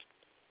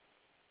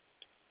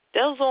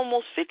 That was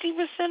almost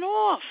 50%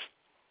 off.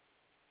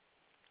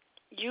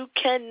 You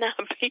cannot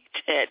beat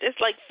that.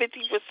 It's like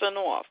 50%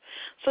 off.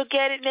 So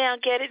get it now,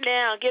 get it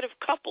now. Get a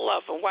couple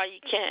of them while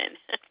you can.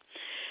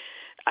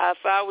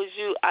 If I was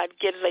you, I'd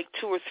get like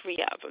 2 or 3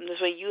 of them.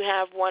 This way you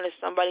have one and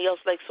somebody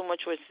else likes so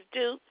much what to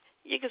do,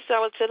 you can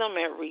sell it to them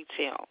at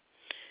retail.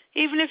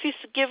 Even if you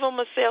give them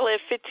a sale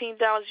at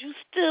 $15, you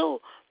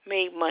still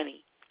made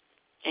money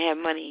and have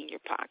money in your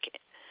pocket.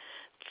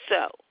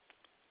 So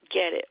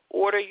get it.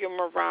 Order your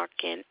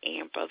Moroccan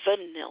Amber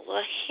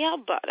Vanilla Hair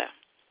Butter.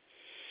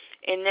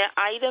 And the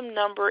item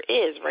number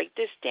is, write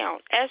this down,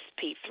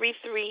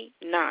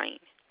 SP339.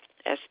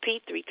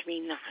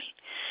 SP339.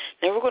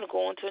 Now we're going to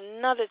go on to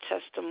another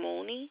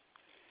testimony.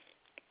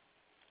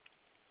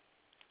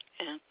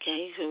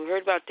 Okay, so we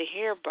heard about the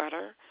hair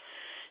butter.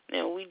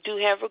 Now we do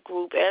have a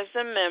group. As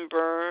a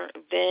member,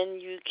 then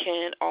you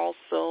can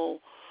also,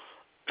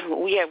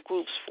 we have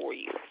groups for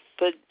you.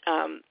 But,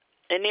 and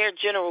they're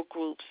general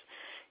groups,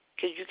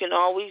 because you can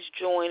always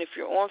join. If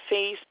you're on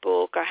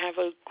Facebook, I have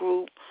a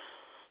group,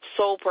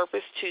 Soul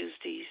Purpose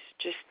Tuesdays.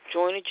 Just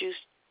join a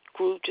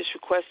group. Just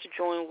request to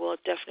join. We'll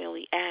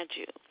definitely add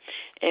you.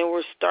 And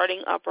we're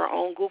starting up our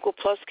own Google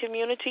Plus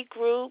community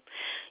group.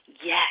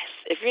 Yes,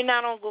 if you're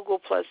not on Google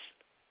Plus,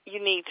 you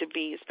need to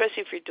be,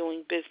 especially if you're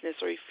doing business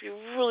or if you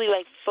really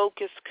like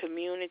focused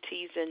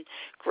communities and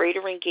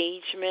greater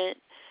engagement.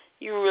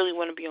 You really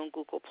want to be on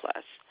Google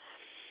Plus.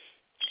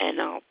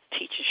 And I'll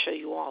teach and show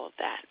you all of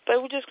that.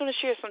 But we're just going to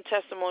share some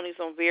testimonies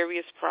on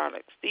various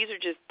products. These are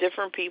just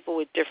different people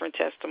with different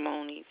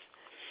testimonies.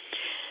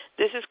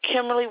 This is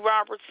Kimberly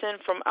Robertson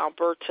from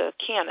Alberta,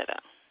 Canada.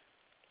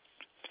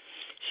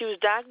 She was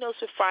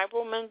diagnosed with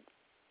fibromyalgia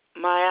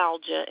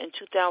in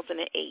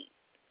 2008.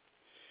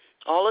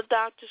 All the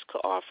doctors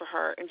could offer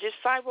her, and just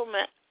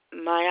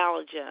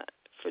fibromyalgia,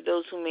 for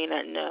those who may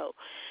not know,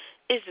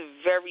 is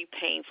very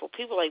painful.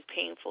 People like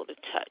painful to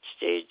touch.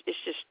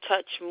 It's just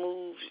touch,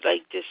 moves,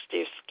 like this,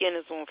 their skin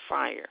is on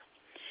fire.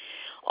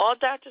 All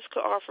doctors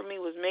could offer me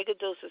was mega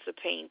doses of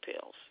pain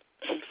pills.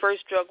 The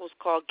first drug was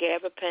called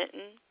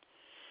gabapentin,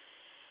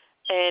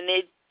 and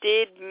it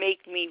did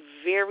make me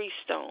very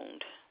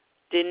stoned.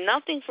 Did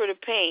nothing for the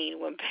pain.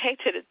 Went back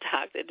to the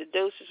doctor. The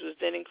dosage was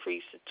then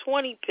increased to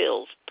 20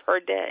 pills per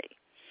day.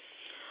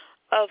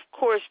 Of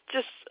course,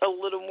 just a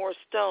little more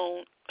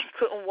stoned.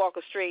 Couldn't walk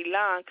a straight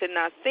line. Could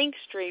not think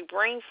straight.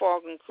 Brain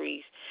fog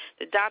increased.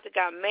 The doctor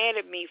got mad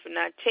at me for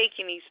not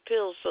taking these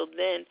pills, so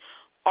then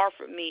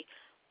offered me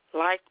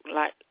Lyrica.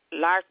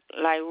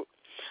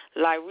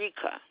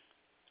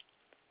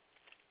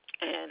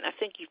 And I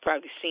think you've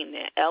probably seen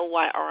that,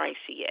 Lyrica.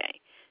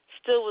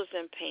 Still was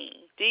in pain.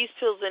 These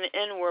pills in the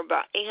end were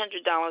about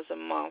 $800 a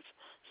month.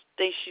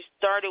 She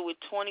started with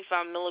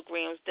 25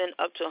 milligrams, then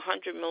up to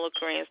 100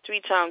 milligrams 3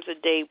 times a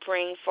day.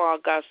 Brain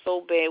fog got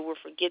so bad would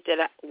forget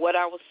what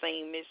I was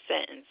saying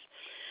mid-sentence.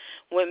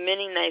 Went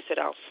many nights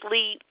without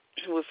sleep,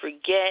 would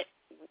forget.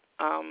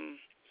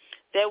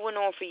 That went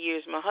on for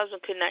years. My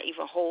husband could not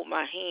even hold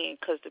my hand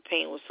because the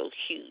pain was so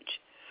huge.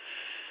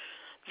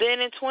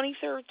 Then in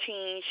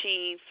 2013,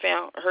 she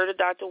heard of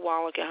Dr.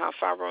 Wallach and how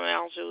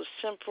fibromyalgia was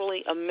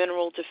simply a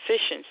mineral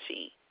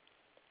deficiency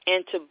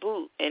and to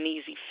boot an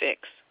easy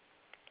fix.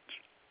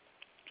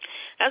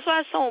 That's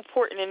why it's so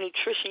important in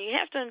nutrition. You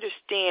have to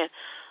understand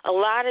a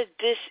lot of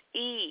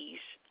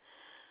dis-ease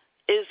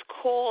is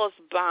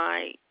caused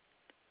by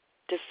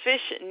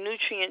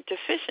nutrient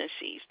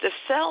deficiencies. The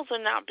cells are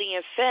not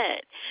being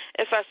fed.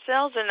 If our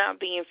cells are not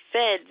being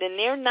fed, then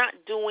they're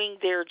not doing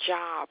their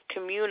job,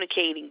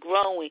 communicating,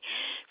 growing,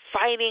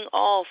 fighting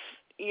off,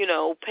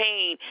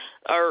 pain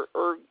or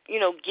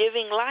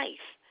giving life.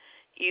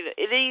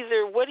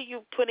 Either what are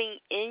you putting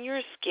in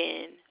your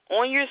skin,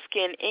 on your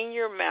skin, in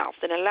your mouth,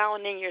 and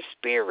allowing in your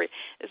spirit.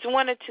 It's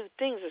one of two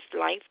things. It's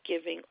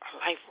life-giving or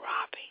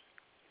life-robbing.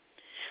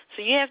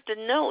 So you have to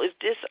know, is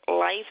this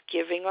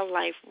life-giving or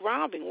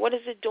life-robbing? What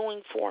is it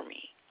doing for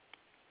me?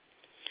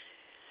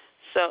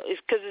 So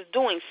it's because it's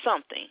doing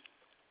something.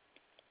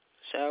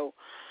 So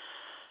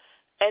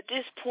at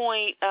this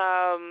point,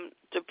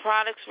 the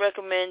products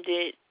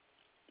recommended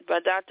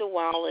by Dr.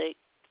 Wallach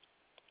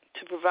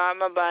to provide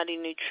my body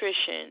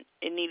nutrition,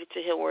 it needed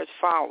to heal as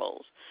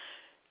follows.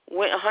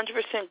 Went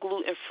 100%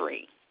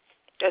 gluten-free.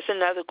 That's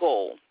another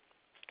goal.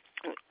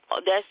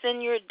 That's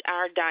in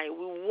our diet.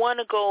 We want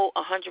to go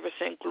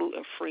 100%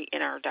 gluten-free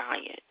in our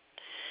diet.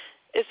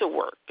 It's a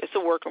work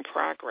in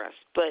progress,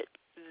 but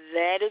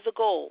that is a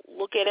goal.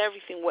 Look at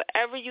everything.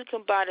 Whatever you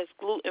can buy that's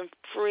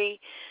gluten-free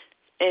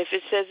if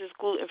it says it's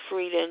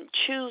gluten-free, then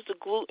choose the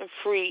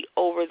gluten-free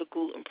over the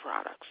gluten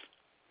products.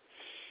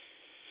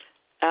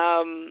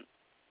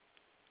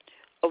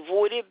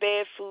 Avoided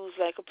bad foods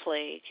like a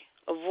plague.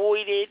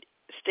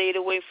 Stayed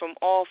away from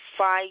all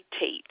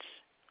phytates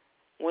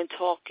when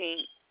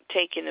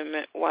taking the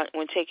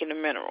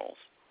minerals.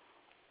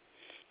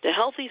 The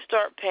Healthy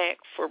Start Pack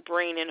for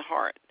brain and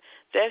heart.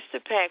 That's the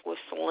pack with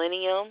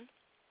selenium.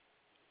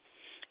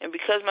 And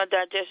because my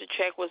digestive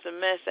tract was a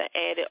mess, I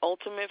added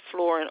Ultimate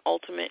Flora and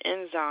Ultimate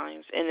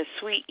Enzymes and the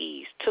Sweet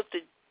Ease. Took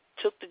the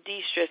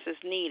de-stress as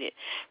needed.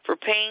 For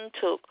pain,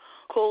 took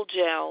cold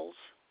gels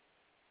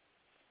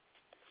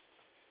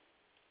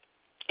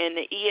and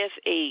the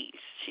EFAs.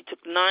 She took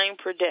 9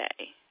 per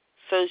day.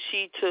 So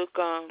she took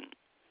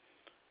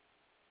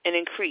an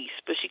increase,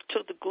 but she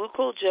took the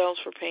glucose gels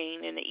for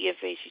pain and the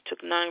EFA she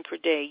took 9 per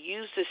day.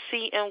 Used the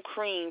CM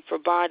cream for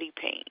body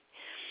pain.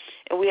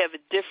 And we have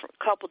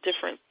a couple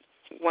different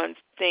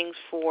things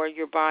for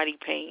your body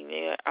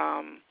pain.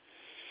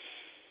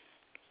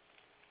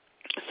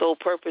 Sole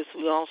Purpose,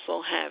 we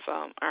also have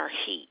our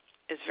heat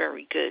is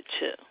very good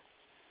too.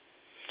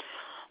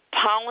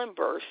 Pollen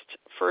Burst,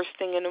 first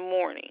thing in the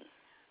morning.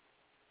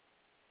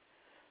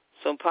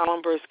 So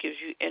Pollen Burst gives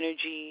you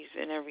energies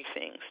and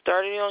everything.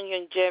 Started on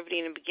longevity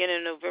in the beginning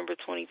of November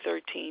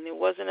 2013. It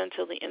wasn't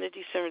until the end of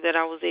December that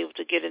I was able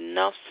to get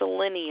enough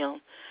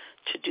selenium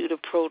to do the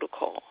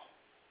protocol.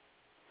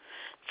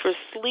 For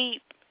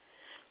sleep,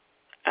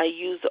 I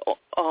use the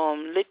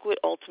Liquid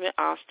Ultimate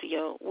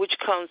Osteo, which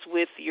comes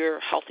with your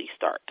Healthy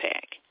Start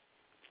Pack,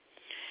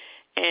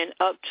 and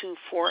up to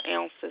 4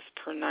 ounces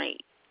per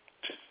night.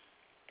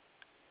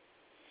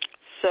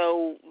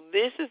 So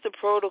this is the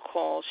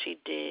protocol she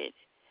did,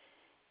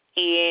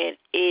 and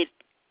it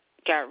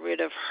got rid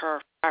of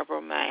her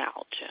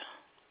fibromyalgia.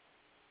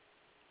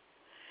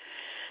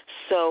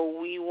 So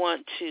we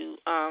want to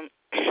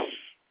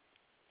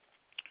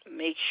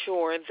make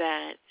sure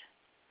that,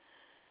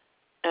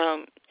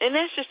 and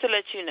that's just to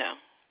let you know.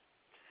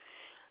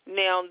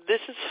 Now,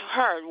 this is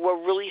her,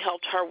 what really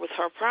helped her with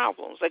her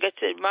problems. Like I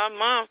said, my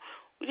mom,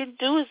 we didn't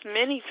do as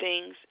many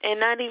things and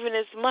not even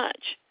as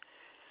much,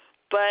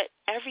 but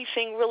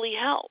everything really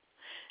helped.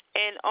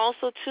 And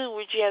also, too,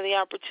 would you have the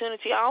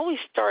opportunity, I always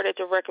start at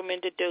the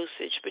recommended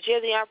dosage, but you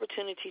have the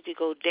opportunity to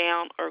go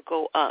down or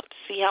go up.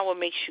 See how it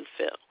makes you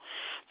feel.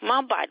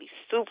 My body's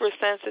super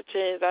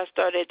sensitive. I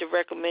start at the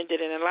recommended,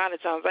 and a lot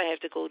of times I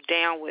have to go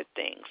down with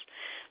things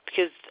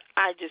because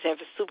I just have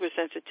a super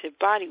sensitive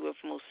body with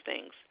most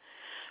things.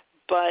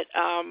 But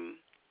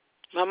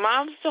my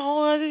mom's the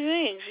whole other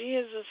thing. She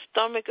has a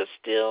stomach of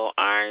steel,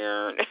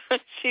 iron.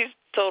 She's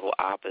total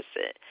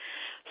opposite.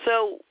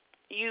 So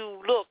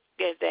you look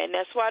at that, and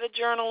that's why the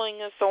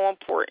journaling is so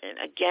important.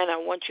 Again, I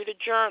want you to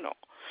journal.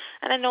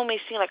 And I know it may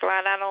seem like a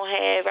lot I don't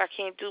have, I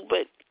can't do,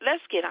 but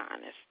let's get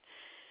honest.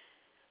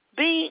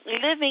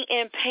 Living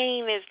in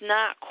pain is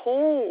not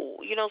cool.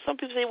 You know, some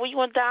people say, well, you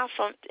want to die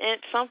from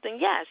something.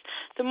 Yes.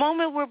 The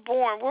moment we're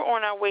born, we're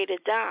on our way to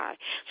die.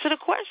 So the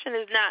question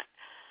is not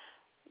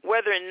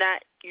whether or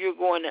not you're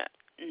going to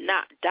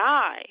not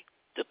die.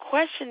 The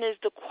question is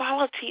the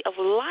quality of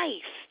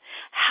life.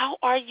 How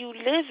are you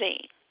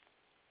living?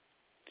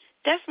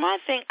 That's my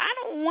thing. I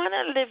don't want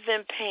to live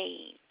in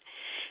pain.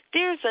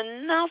 There's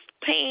enough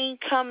pain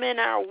coming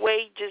our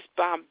way just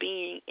by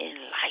being in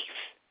life.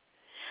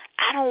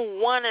 I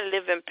don't want to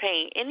live in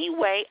pain. Any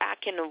way I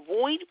can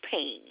avoid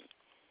pain,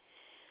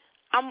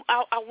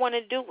 I want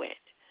to do it.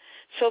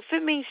 So if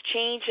it means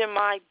changing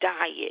my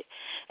diet,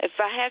 if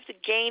I have to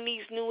gain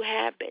these new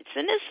habits,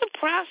 and it's a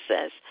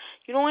process.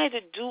 You don't have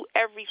to do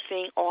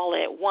everything all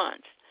at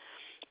once.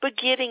 But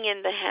getting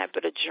in the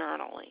habit of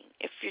journaling,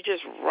 if you're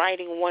just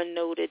writing one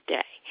note a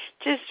day,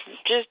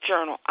 just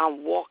journal.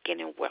 I'm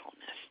walking in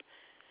wellness.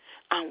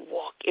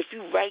 If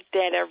you write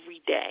that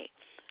every day,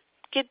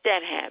 get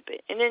that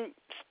habit, and then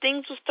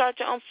things will start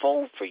to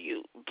unfold for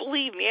you.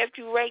 Believe me,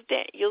 after you write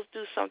that, you'll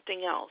do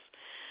something else.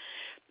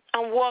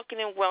 I'm walking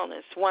in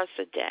wellness once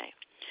a day.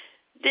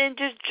 Then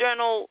just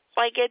journal,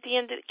 like at the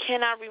end of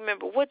can I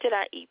remember, what did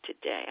I eat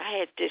today? I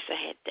had this,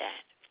 I had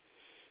that.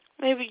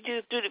 Maybe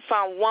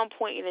find one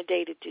point in the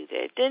day to do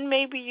that. Then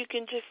maybe you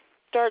can just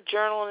start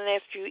journaling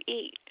after you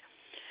eat.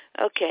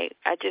 Okay,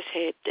 I just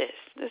had this.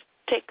 Let's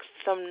take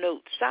some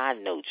notes,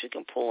 side notes. You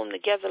can pull them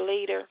together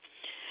later.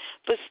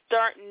 But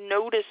start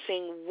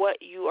noticing what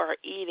you are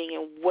eating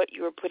and what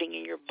you are putting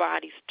in your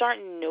body. Start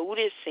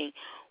noticing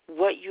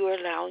what you are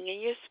allowing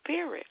in your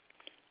spirit.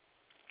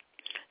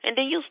 And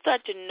then you'll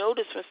start to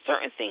notice when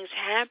certain things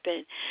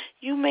happen,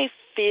 you may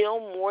feel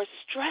more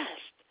stressed.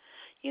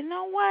 You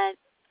know what?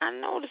 I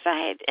noticed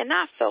I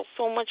felt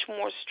so much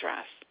more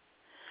stress.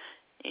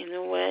 You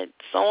know what?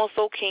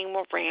 So-and-so came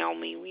around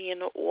me. We in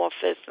the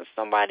office, and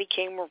somebody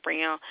came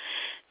around.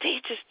 They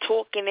just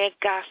talking that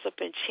gossip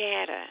and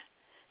chatter.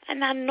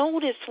 And I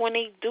notice when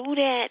they do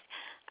that,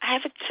 I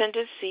have a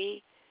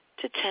tendency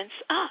to tense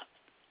up.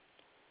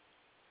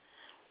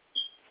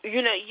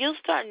 You know, you'll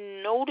start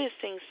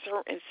noticing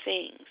certain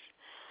things.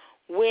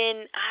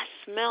 When I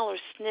smell or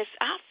sniff,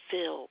 I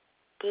feel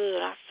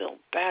good. I feel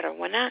better.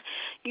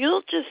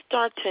 You'll just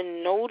start to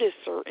notice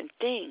certain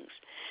things.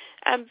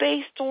 And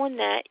based on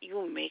that,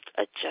 you make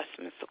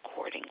adjustments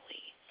accordingly.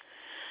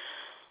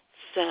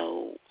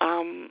 So,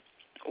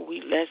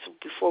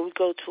 before we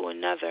go to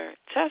another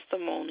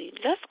testimony,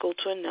 let's go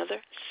to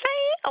another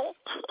sale.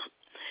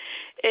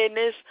 And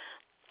this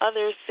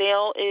other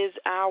sale is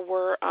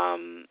our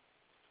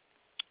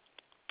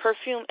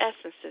perfume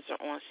essences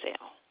are on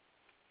sale.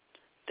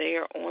 They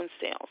are on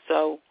sale.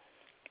 So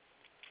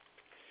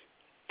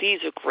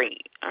these are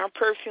great. Our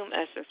perfume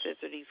essences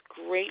are these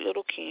great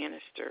little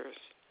canisters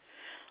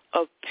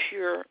of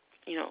pure,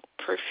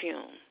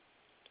 perfume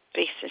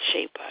based in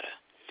shea butter.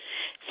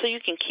 So you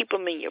can keep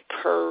them in your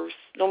purse.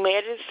 No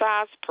matter the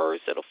size purse,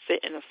 it'll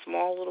fit in a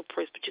small little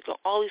purse, but you can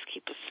always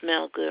keep a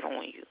smell good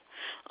on you,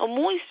 a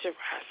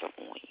moisturizer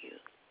on you.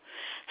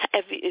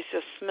 It's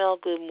a smell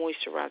good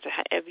moisturizer,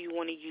 however you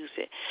want to use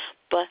it.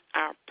 But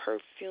our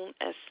perfume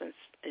essence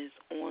is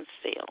on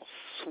sale.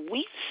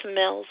 Sweet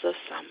smells of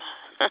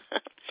summer.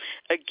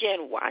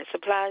 Again, why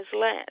supplies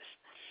last.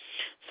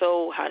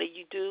 So how do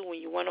you do when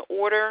you want to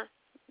order?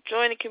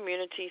 Join the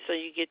community so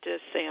you get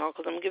this sale,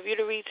 because I'm going to give you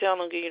the retail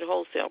and I'll give you the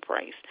wholesale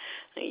price.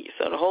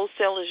 So the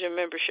wholesale is your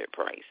membership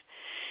price.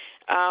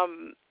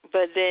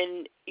 But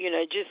then,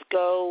 just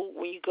go,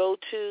 when you go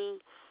to,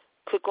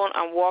 click on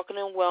I'm Walking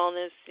in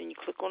Wellness, and you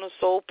click on the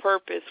Soul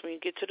Purpose. When you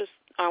get to the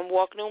I'm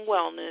Walking in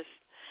Wellness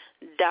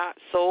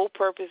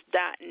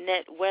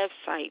soulpurpose.net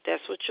website,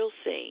 that's what you'll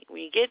see.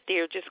 When you get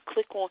there, just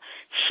click on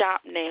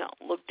Shop Now.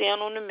 Look down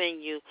on the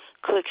menu,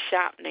 click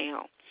Shop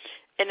Now,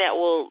 and that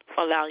will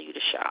allow you to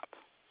shop.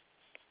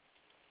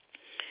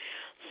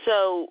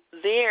 So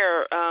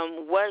there,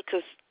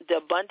 because the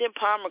Abundant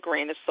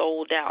Pomegranate is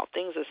sold out.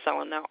 Things are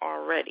selling out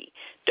already.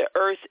 The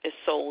Earth is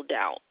sold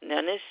out.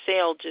 Now, this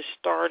sale just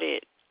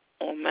started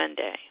on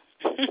Monday.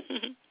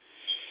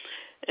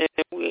 And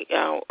we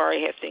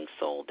already have things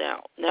sold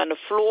out. Now, the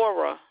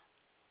Flora,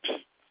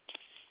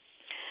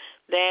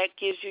 that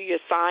gives you your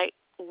Thai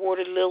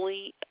Water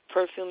Lily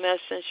perfume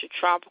essence, your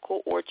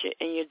Tropical Orchid,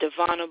 and your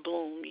Divana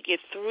Bloom. You get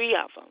 3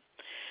 of them.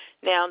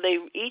 Now, they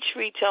each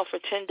retail for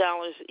 $10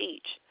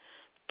 each.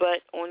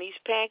 But on these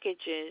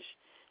packages,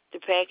 the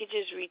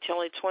packages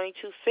retail at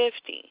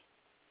 $22.50.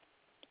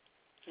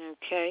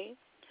 Okay?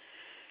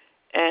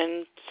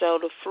 And so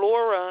the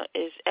Flora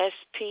is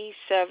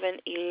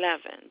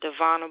SP711,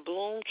 Divana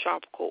Bloom,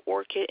 Tropical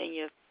Orchid, and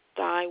your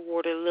Thai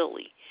Water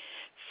Lily.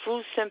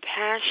 Fruits and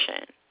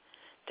Passion,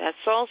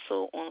 that's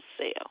also on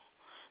sale.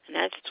 And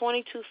that's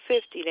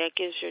 $22.50. That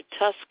gives your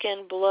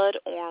Tuscan Blood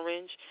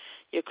Orange,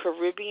 your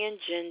Caribbean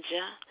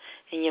Ginger,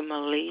 and your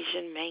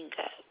Malaysian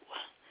Mango.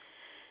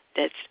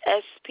 That's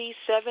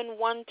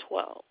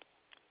SP712,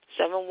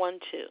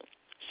 712,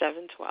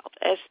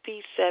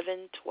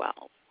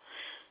 SP712.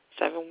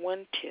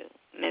 712,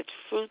 and that's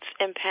Fruits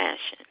and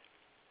Passion.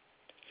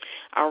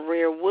 Our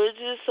Rare Woods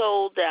is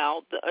sold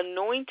out. The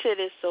Anointed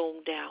is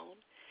sold out.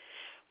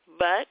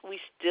 But we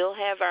still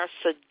have our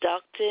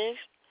Seductive,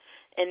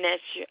 and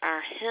that's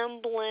our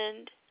Him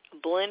blend, a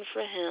blend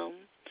for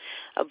him,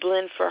 a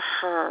blend for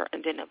her,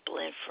 and then a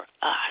blend for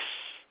us.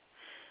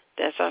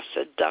 That's our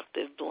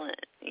Seductive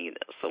blend.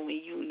 So when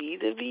you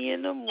need to be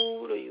in the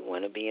mood, or you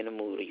want to be in the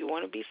mood, or you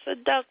want to be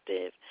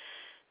seductive,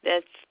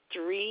 that's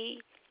 3.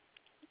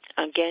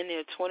 Again,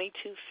 they're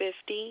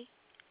 $22.50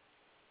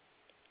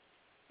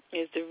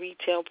 is the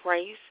retail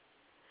price.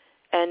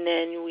 And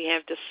then we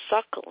have the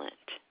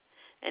Succulent,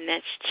 and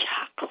that's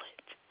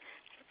chocolate,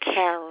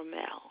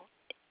 caramel,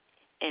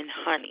 and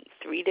honey.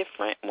 3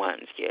 different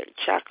ones. Your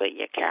chocolate,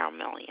 your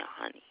caramel, and your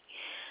honey.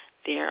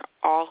 They're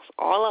all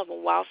of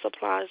them while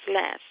supplies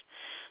last.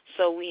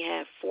 So we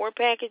have 4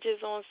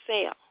 packages on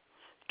sale.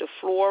 The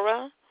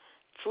Flora,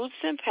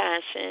 Fruits and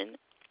Passion.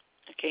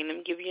 Okay, let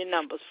me give you your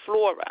numbers.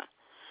 Flora,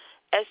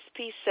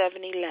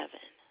 SP711.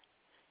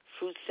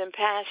 Fruits and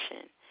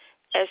Passion,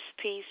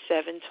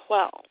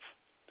 SP712.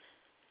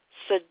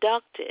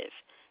 Seductive,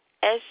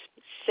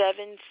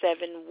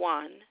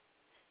 S771.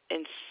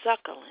 And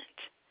Succulent,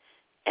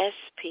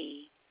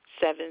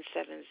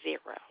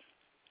 SP770.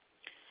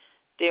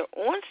 They're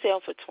on sale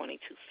for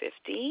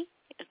 $22.50,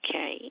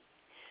 okay,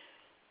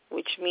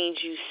 which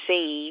means you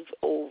save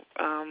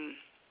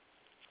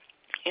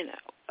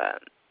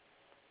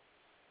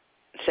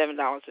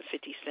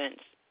 $7.50.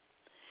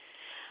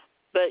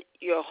 But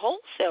your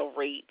wholesale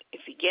rate,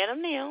 if you get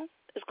them now,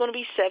 is going to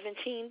be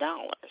 $17.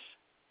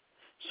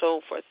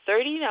 So for a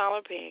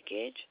 $30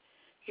 package,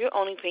 you're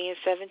only paying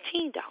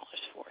 $17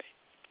 for it.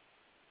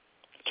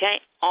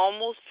 Okay,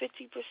 almost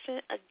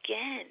 50%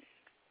 again.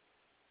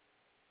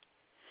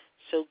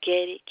 So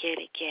get it.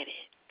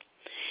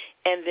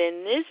 And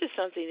then this is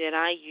something that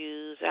I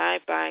use. I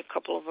buy a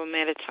couple of them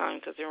at a time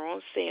because they're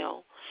on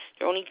sale.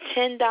 They're only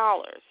 $10.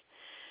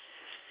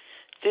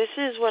 This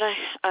is what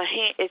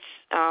it's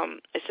an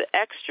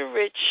extra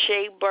rich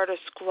shea butter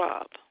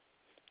scrub,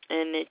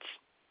 and it's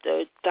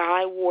the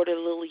Thai Water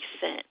Lily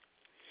scent.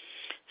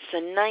 It's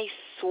a nice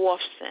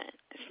soft scent.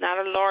 It's not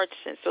a large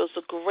scent, so it's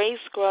a great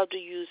scrub to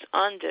use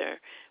under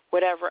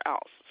whatever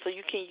else. So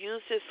you can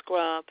use this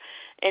scrub,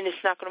 and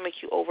it's not going to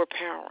make you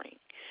overpowering.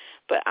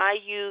 But I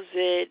use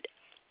it.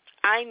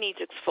 I need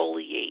to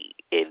exfoliate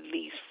at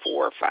least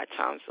 4 or 5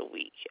 times a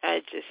week.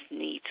 I just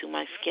need to.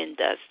 My skin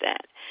does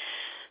that.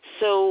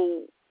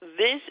 So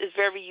this is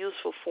very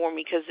useful for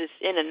me because it's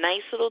in a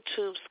nice little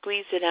tube.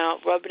 Squeeze it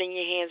out, rub it in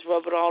your hands,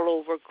 rub it all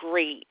over.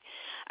 Great.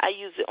 I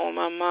use it on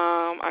my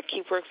mom. I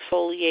keep her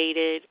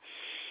exfoliated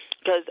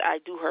because I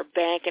do her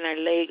back and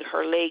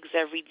her legs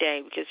every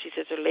day because she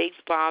says her legs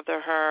bother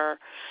her,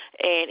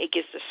 and it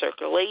gets the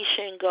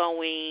circulation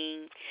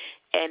going,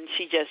 and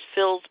she just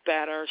feels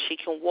better. She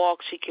can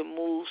walk, she can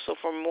move. So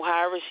from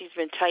however she's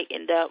been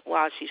tightened up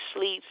while she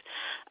sleeps,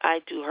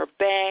 I do her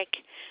back,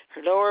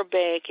 her lower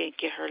back, and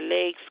get her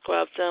legs,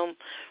 scrub them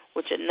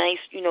with a nice,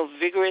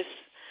 vigorous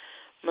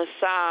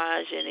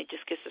massage, and it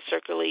just gets the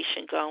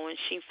circulation going.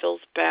 She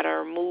feels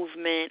better,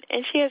 movement,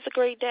 and she has a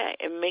great day.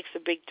 It makes a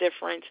big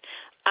difference.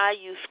 I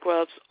use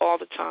scrubs all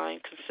the time,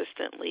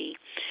 consistently.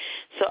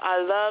 So I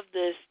love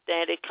this,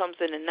 that it comes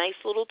in a nice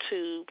little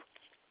tube.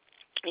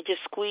 You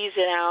just squeeze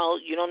it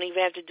out. You don't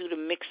even have to do the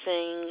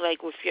mixing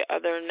like with your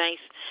other nice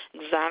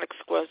exotic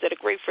scrubs that are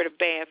great for the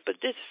bath.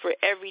 But this is for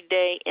every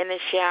day in the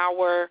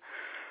shower.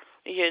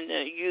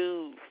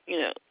 You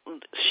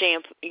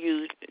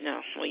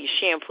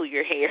shampoo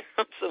your hair.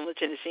 I'm so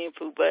much into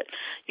shampoo, but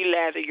you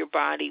lather your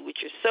body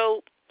with your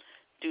soap,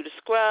 do the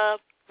scrub,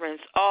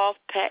 rinse off,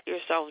 pat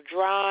yourself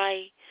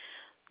dry.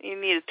 You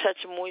need a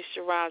touch of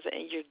moisturizer,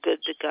 and you're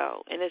good to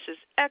go. And this is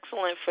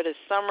excellent for the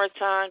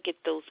summertime. Get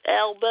those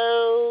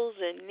elbows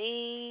and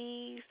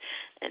knees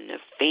and the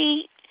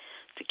feet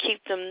to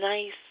keep them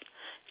nice.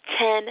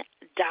 $10,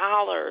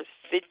 50%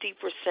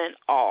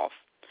 off.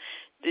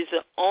 These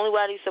are only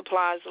while these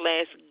supplies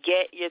last.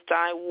 Get your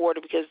Thigh Water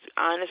because,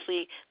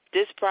 honestly,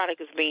 this product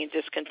is being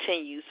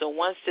discontinued. So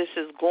once this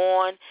is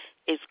gone,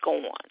 it's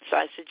gone. So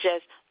I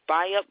suggest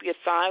buy up your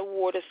Thigh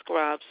Water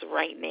scrubs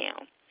right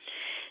now.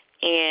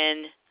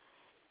 And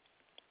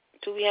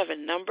do we have a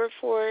number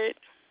for it?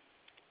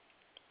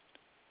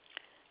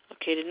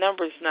 Okay, the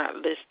number is not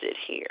listed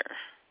here.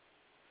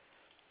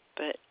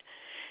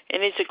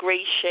 And it's a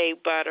great shea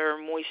butter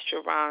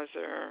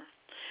moisturizer.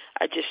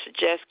 I just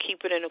suggest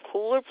keep it in a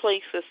cooler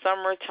place this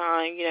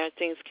summertime.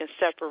 Things can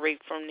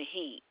separate from the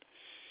heat.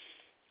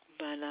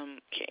 But,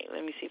 okay,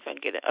 let me see if I can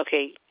get it.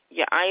 Okay,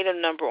 your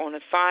item number on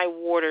the Thigh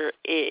Water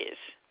is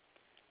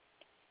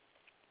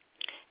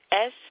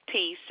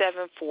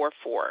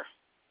SP744.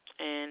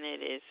 And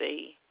it is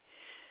a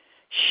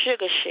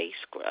sugar shea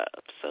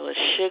scrub. So it's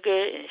sugar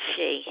and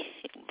shea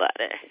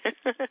butter.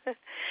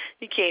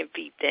 You can't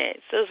beat that.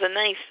 So it's a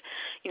nice,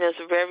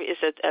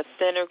 it's a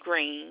thinner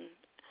grain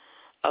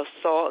of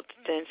salt,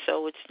 then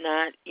so it's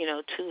not,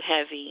 too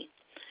heavy.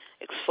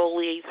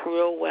 Exfoliates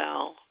real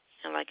well,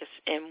 and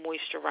and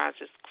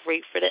moisturizes.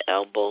 Great for the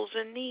elbows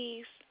and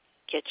knees.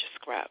 Get your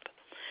scrub.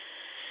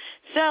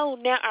 So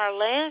now our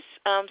last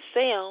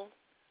sale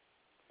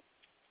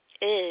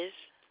is,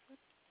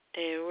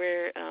 and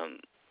we're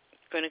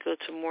going to go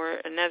to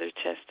another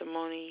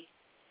testimony.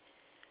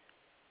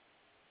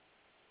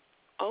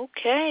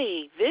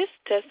 Okay, this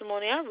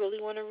testimony I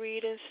really want to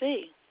read and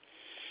see.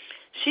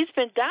 She's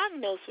been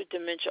diagnosed with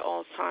dementia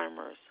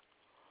Alzheimer's.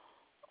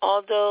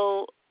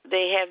 Although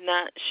they have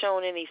not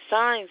shown any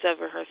signs of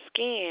her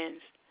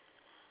scans,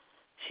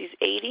 she's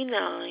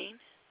 89,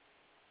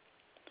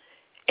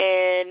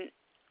 and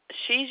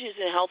she's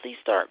using Healthy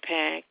Start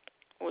Pack,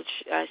 which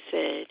I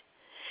said,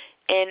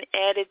 and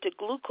added the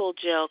glucose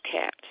gel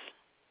caps,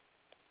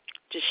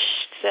 the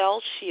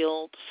Cell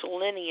Shield,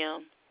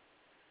 selenium,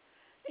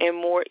 and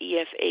more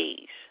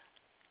EFAs.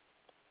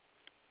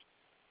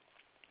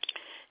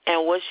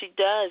 And what she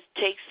does,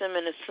 takes them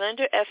in a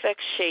Slender FX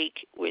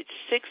shake with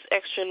 6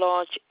 extra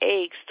large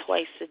eggs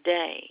twice a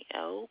day.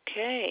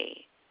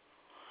 Okay.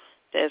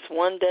 That's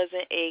 1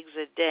 dozen eggs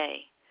a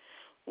day.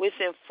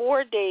 Within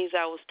 4 days,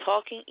 I was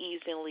talking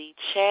easily,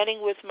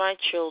 chatting with my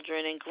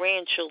children and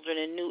grandchildren,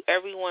 and knew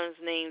everyone's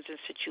names and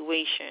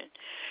situation.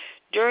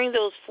 During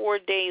those 4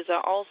 days,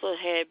 I also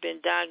had been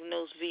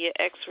diagnosed via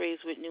x-rays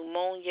with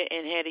pneumonia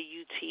and had a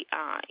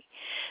UTI.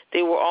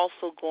 They were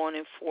also gone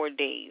in 4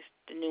 days.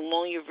 The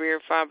pneumonia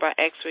verified by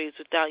x-rays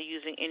without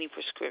using any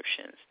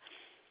prescriptions.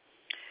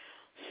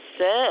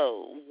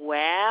 So,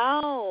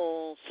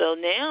 wow. So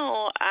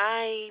now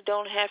I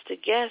don't have to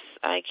guess.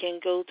 I can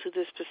go to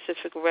the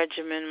specific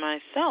regimen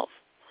myself.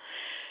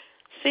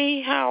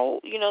 See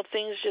how,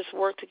 things just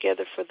work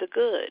together for the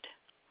good.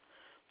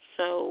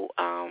 So,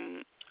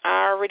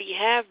 I already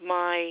have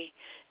my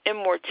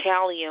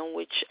Immortalium,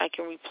 which I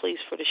can replace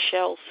for the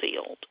Shell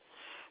Sealed.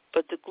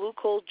 But the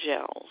glucose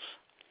gels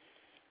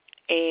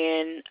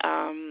and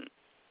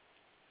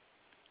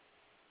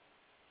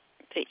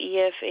the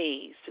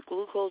EFAs, the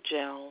glucose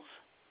gels,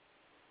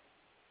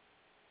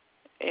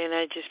 and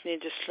I just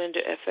need the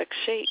Slender FX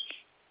shake,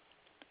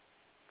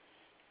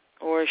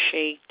 or a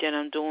shake that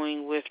I'm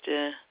doing with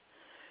the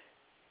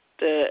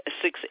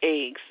 6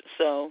 eggs.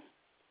 So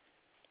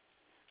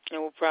I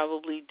will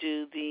probably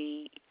do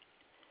the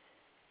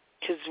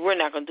because we're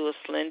not going to do a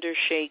slender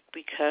shake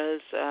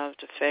because of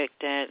the fact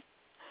that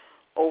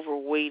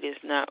overweight is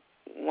not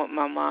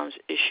my mom's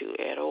issue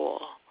at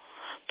all.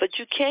 But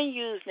you can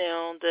use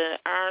now,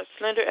 our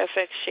Slender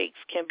FX shakes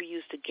can be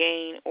used to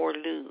gain or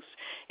lose.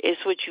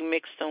 It's what you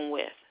mix them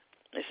with.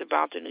 It's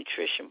about the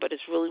nutrition, but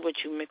it's really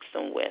what you mix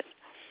them with.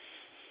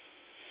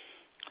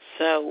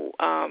 So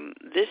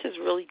this is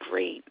really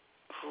great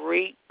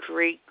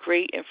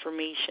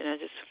information. I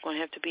just going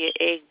to have to be an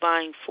egg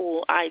buying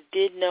fool. I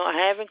did know I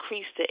have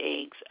increased the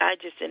eggs. I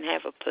just didn't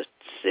have a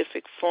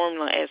specific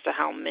formula as to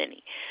how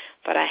many,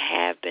 but I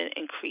have been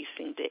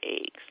increasing the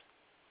eggs.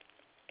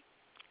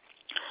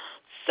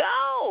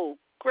 So,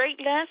 great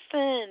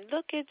lesson.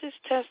 Look at this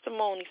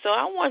testimony. So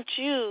I want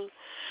you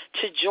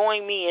to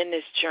join me in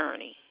this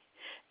journey.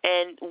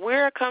 And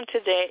where I come to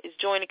that is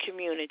join a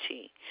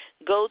community.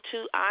 Go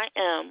to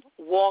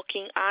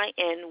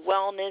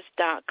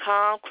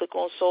IamWalkingInWellness.com, click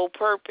on Soul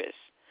Purpose,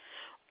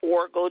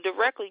 or go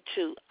directly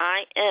to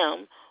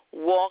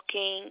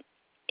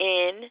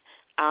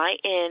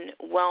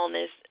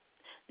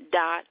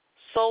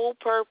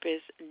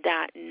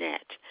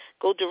IamWalkingInWellness.soulpurpose.net.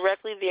 Go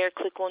directly there,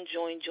 click on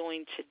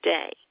Join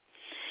today.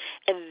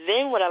 And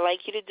then what I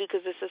like you to do,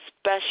 because it's a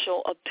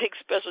big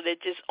special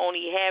that just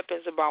only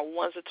happens about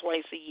once or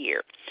twice a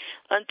year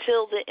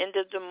until the end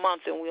of the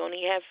month, and we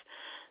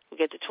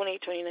get the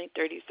 28th, 29th,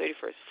 30th,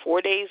 31st,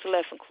 4 days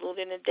left,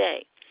 including a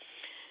day.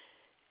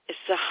 It's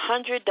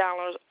 $100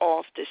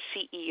 off the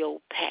CEO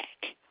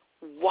pack.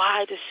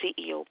 Why the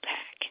CEO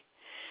pack?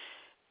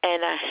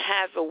 And I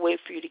have a way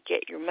for you to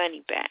get your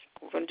money back.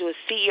 We're going to do a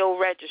CEO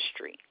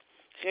registry.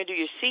 So you're going to do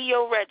your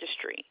CEO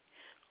registry.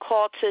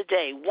 Call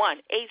today,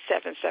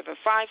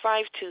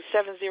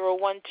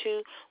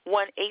 1-877-552-7012,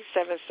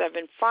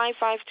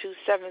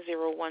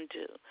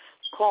 1-877-552-7012.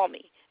 Call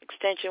me,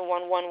 extension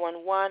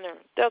 1111, or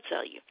they'll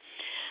tell you.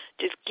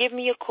 Just give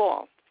me a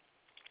call.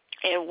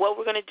 And what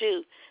we're going to do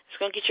is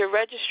going to get your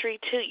registry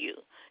to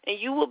you, and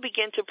you will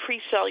begin to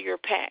pre-sell your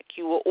pack.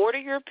 You will order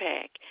your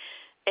pack,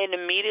 and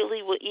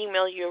immediately we'll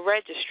email your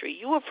registry.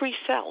 You will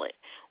pre-sell it.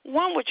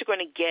 What you're going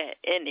to get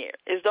in there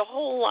is the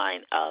whole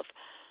line of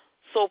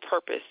Soul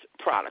Purpose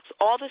products,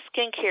 all the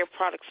skincare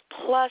products,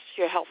 plus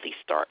your Healthy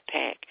Start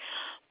pack,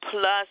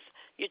 plus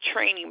your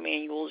training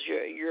manuals,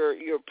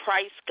 your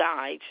price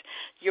guides,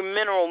 your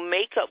mineral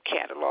makeup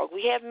catalog.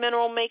 We have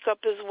mineral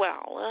makeup as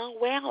well.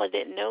 Well, I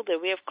didn't know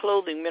that. We have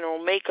clothing, mineral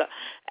makeup,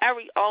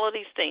 all of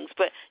these things.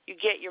 But you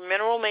get your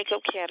mineral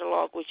makeup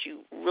catalog, which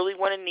you really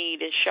want to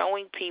need, and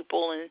showing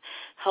people and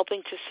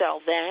helping to sell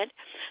that.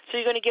 So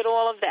you're going to get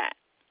all of that.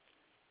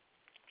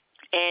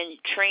 And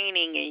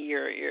training and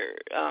your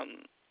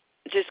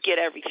just get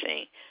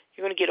everything.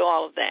 You're going to get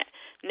all of that.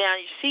 Now,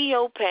 your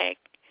CEO pack,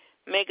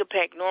 Mega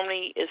Pack,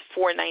 normally is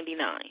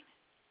 $4.99.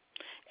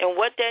 And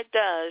what that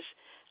does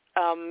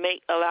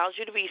allows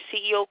you to be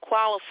CEO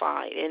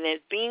qualified. And as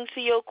being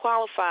CEO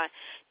qualified,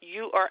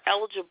 you are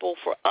eligible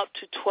for up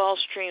to 12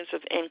 streams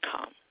of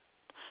income,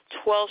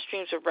 12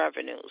 streams of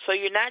revenue. So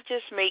you're not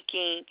just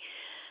making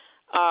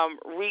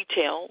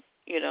retail,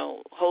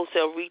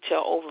 wholesale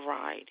retail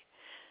override.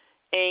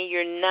 And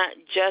you're not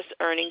just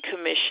earning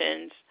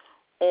commissions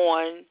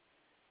on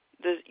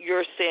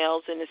your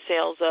sales and the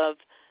sales of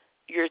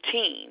your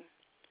team.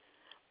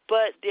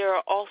 But there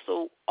are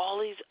also all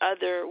these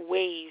other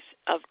ways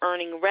of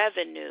earning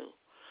revenue.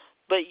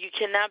 But you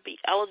cannot be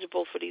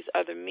eligible for these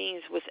other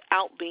means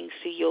without being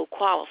CEO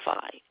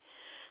qualified.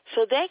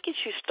 So that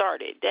gets you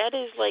started. That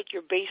is like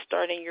your base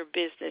start in your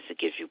business. It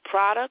gives you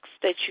products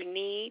that you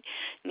need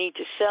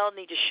to sell,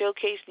 need to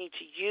showcase, need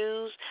to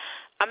use.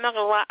 I'm not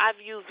going to lie, I've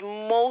used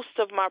most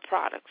of my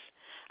products.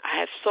 I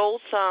have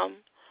sold some,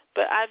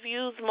 but I've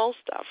used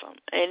most of them.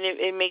 And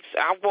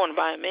I'm going to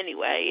buy them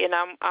anyway, and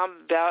I'm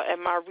about at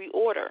my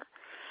reorder.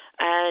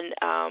 And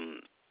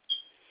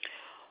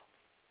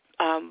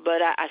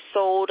but I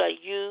sold, I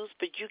used,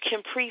 but you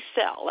can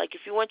pre-sell. Like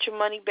if you want your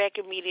money back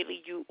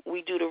immediately,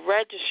 we do the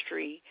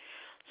registry.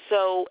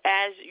 So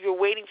as you're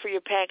waiting for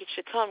your package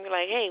to come, you're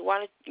like, hey,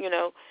 why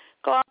don't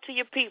go out to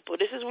your people.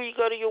 This is where you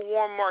go to your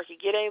warm market.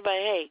 Get everybody,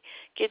 hey,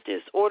 get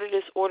this, order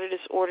this, order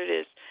this, order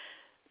this.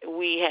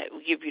 We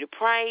give you the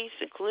price,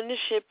 including the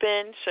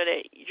shipping, so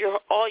that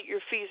all your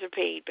fees are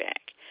paid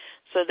back.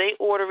 So they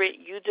order it,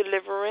 you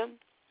deliver them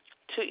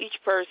to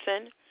each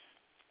person.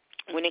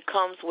 When it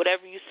comes,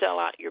 whatever you sell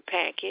out your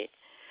packet,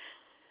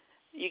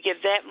 you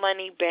get that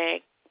money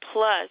back,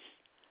 plus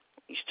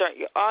you start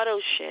your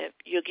auto ship,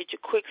 you'll get your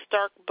quick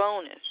start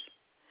bonus.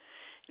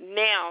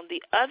 Now,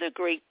 the other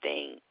great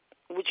thing,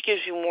 which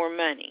gives you more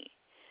money,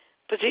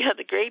 but the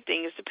other great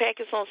thing is the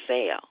packet's on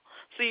sale.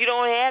 So you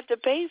don't have to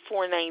pay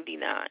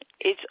 $4.99.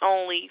 It's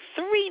only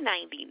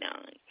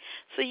 $3.99.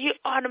 So you're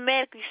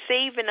automatically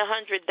saving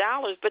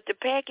 $100, but the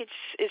package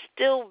is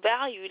still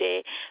valued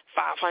at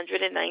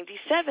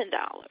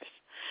 $597.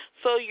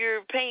 So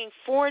you're paying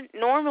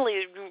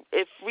normally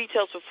it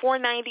retails for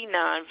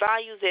 $4.99,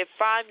 values at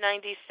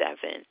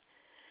 $597,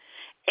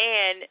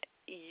 and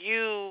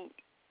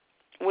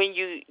when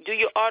you do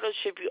your auto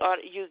ship,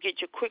 you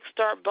get your quick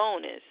start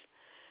bonus.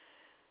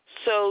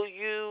 So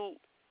you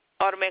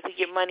automatically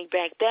get money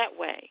back that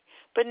way.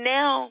 But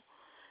now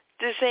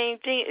the same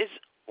thing is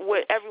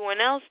what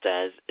everyone else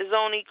does is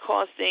only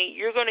costing,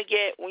 you're going to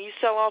get, when you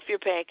sell off your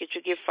package,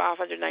 you get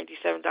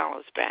 $597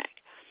 back.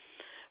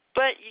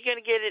 But you're going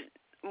to get it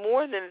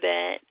more than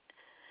that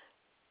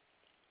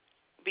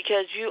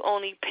because you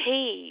only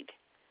paid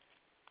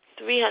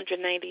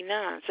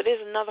 $399. So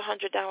there's another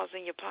 $100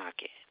 in your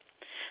pocket.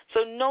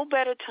 So no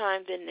better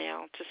time than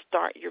now to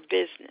start your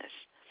business.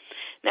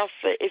 Now,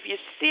 if you're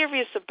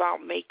serious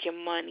about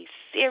making money,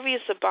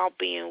 serious about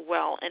being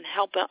well and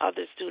helping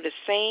others do the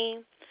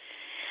same,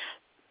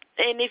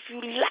 and if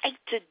you like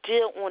to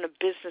deal on a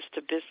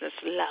business-to-business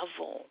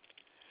level,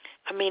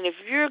 I mean, if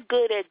you're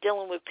good at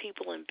dealing with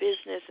people in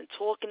business and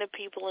talking to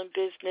people in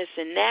business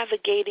and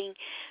navigating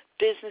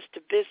business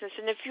to business,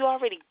 and if you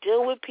already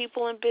deal with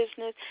people in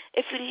business,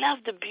 if you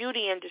love the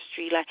beauty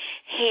industry like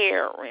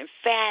hair and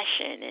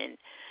fashion, and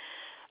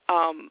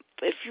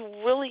if you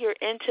really are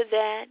into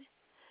that,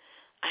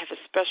 I have a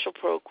special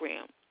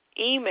program.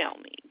 Email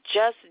me.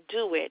 Just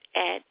do it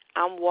at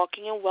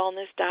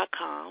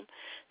I'mWalkingInWellness.com.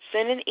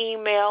 Send an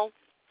email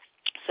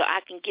so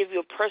I can give you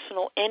a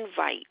personal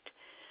invite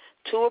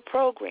to a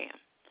program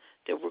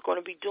that we're going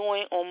to be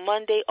doing on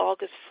Monday,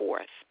 August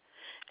 4th.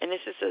 And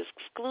this is an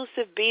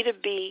exclusive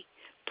B2B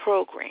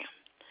program.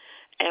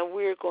 And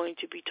we're going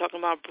to be talking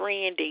about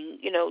branding,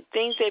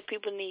 things that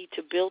people need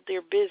to build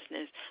their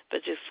business,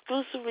 but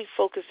exclusively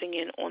focusing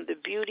in on the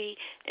beauty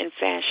and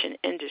fashion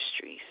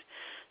industries.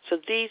 So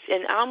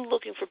and I'm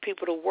looking for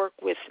people to work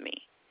with me.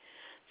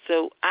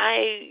 So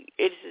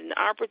it's an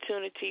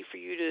opportunity for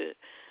you to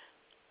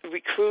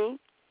recruit.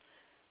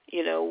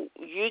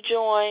 You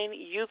join,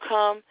 you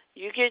come,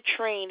 you get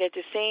trained. At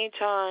the same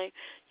time,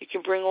 you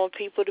can bring on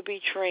people to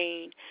be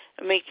trained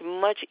and make it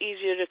much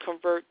easier to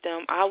convert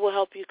them. I will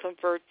help you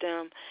convert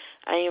them.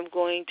 I am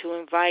going to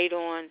invite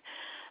on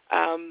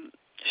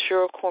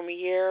Cheryl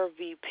Cormier,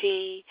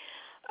 VP.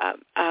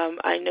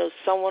 I know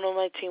someone on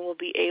my team will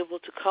be able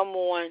to come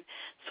on.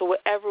 So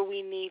whatever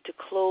we need to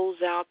close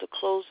out, to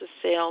close the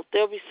sale,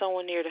 there'll be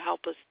someone there to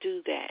help us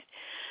do that.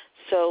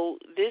 So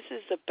this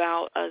is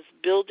about us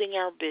building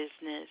our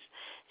business,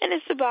 and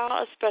it's about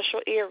a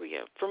special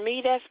area. For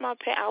me, that's my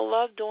passion. I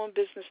love doing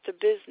business to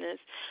business.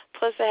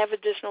 Plus, I have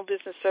additional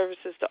business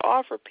services to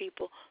offer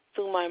people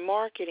through my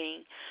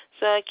marketing,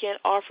 so I can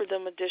offer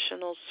them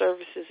additional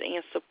services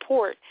and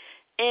support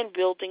in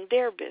building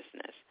their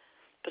business.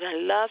 But I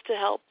love to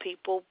help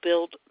people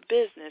build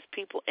business,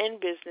 people in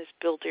business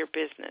build their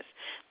business.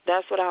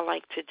 That's what I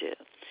like to do.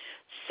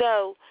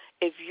 So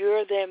if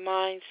you're that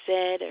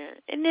mindset,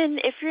 and then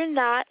if you're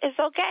not, it's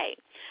okay.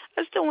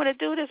 I still want to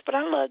do this, but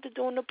I love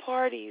doing the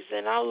parties,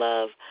 and I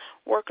love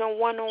working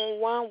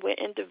one-on-one with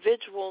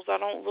individuals. I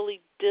don't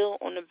really deal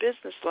on the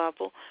business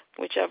level,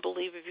 which I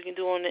believe if you can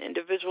do on the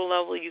individual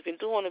level, you can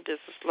do on the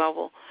business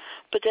level.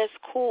 But that's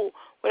cool.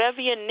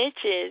 Whatever your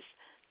niche is,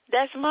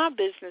 that's my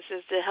business,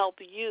 is to help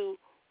you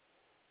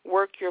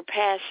work your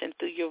passion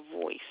through your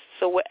voice.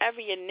 So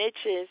whatever your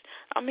niche is,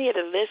 I'm here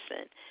to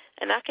listen,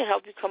 and I can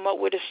help you come up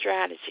with a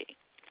strategy.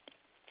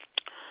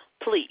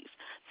 Please,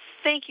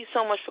 thank you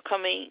so much for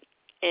coming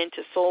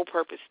into Soul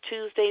Purpose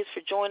Tuesdays,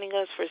 for joining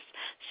us for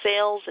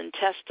sales and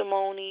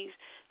testimonies.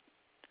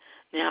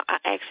 Now, I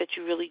ask that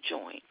you really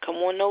join. Come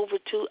on over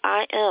to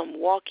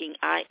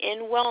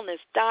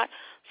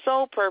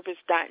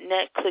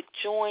I'mWalkingInWellness.soulpurpose.net. Click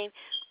join.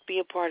 Be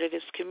a part of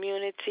this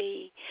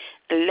community,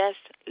 and let's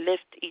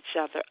lift each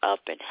other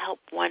up and help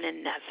one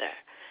another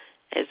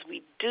as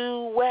we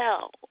do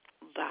well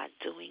by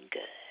doing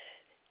good.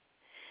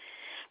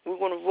 We're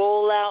going to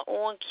roll out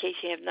on, in case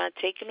you have not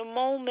taken a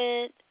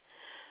moment,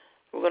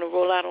 we're going to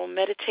roll out on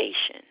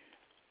meditation.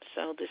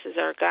 So this is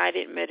our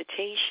guided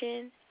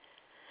meditation.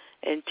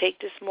 And take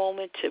this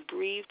moment to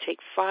breathe.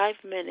 Take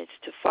 5 minutes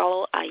to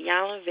follow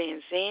Iyanla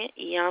Vanzant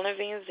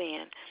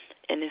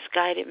in this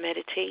guided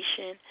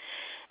meditation.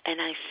 And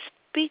I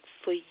speak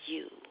for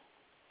you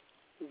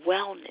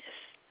wellness,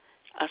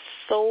 a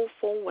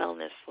soulful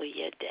wellness for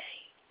your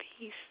day.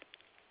 Peace.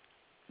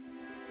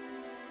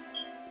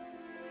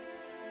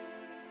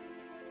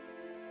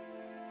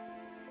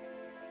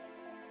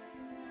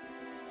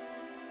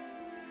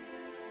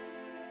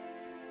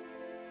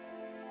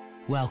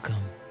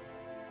 Welcome.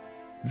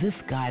 This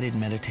guided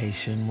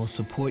meditation will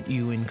support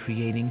you in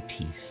creating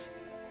peace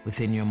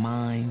within your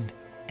mind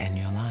and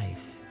your life.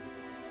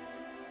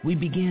 We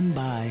begin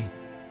by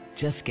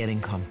just getting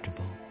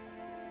comfortable.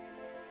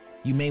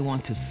 You may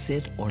want to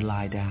sit or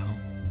lie down.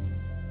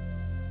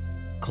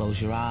 Close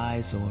your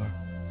eyes or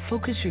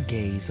focus your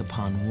gaze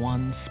upon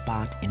one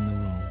spot in the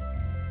room.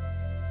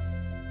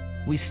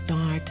 We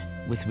start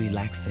with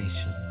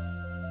relaxation.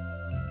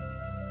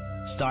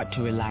 Start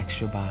to relax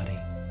your body,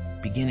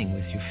 beginning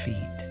with your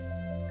feet.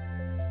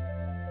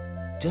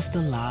 Just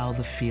allow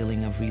the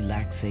feeling of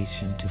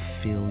relaxation to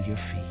fill your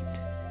feet.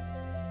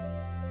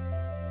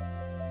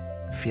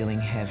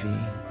 Feeling heavy,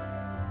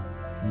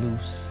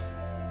 loose,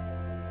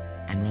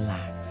 and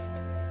relaxed.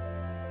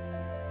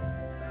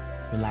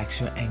 Relax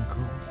your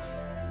ankles,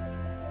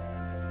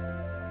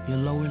 your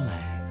lower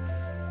legs,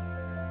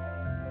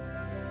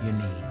 your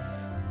knees.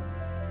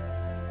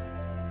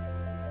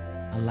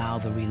 allow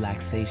the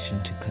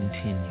relaxation to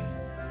continue.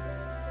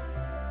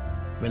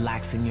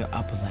 Relaxing your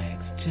upper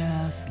legs,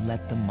 just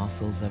let the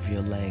muscles of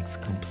your legs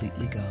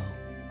completely go.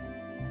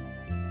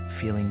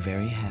 Feeling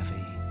very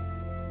heavy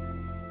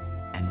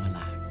and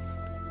relaxed.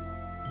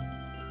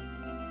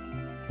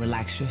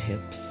 Relax your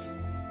hips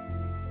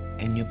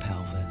and your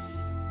pelvis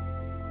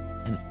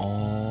and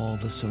all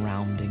the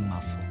surrounding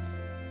muscles.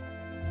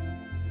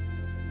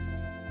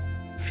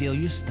 Feel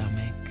your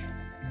stomach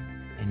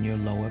and your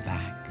lower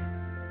back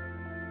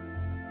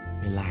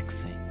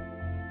relaxing.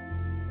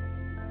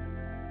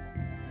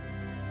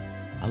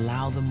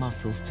 Allow the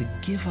muscles to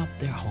give up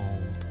their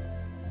hold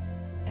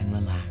and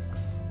relax.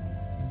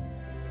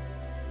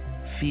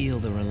 Feel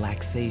the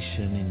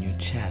relaxation in your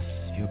chest,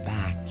 your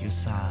back, your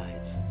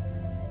sides,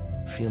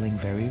 feeling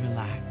very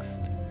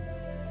relaxed,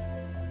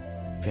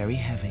 very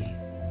heavy,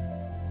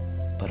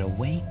 but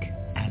awake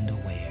and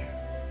aware.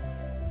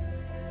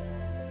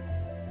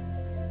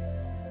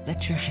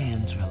 Let your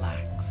hands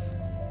relax.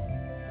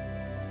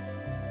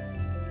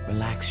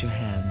 Relax your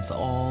hands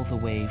all the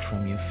way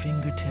from your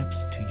fingertips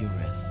to your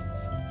wrists.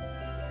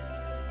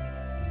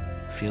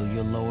 Feel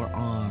your lower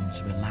arms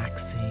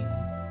relaxing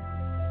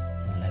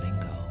and letting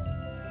go.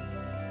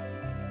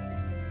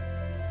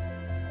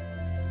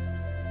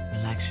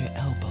 Relax your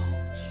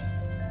elbows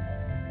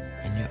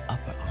and your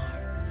upper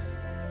arms.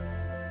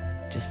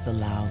 Just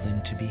allow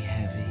them to be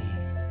heavy,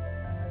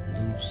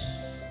 loose,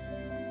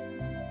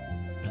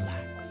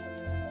 relaxed.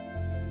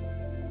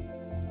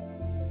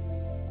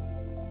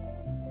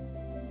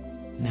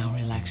 Now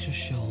relax your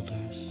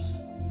shoulders.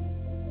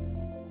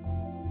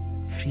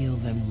 Feel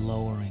them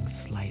lowering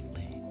slightly.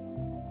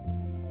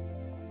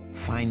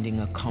 Finding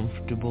a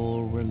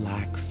comfortable,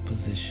 relaxed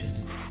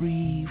position,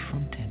 free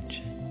from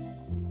tension.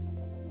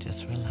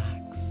 Just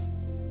relax.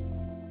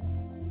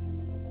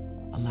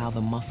 Allow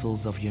the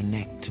muscles of your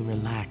neck to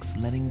relax,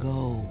 letting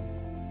go.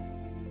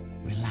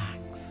 Relax.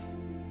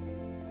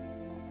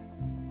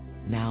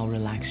 Now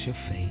relax your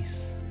face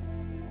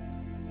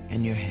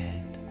and your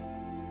head.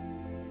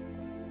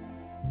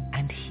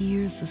 And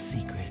here's the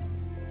secret.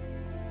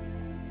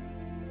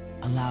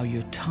 Allow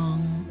your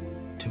tongue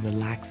to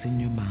relax in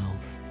your mouth,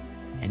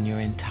 and your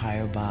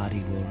entire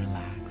body will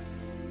relax.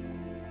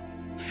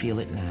 Feel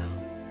it now.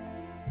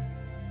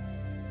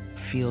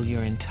 Feel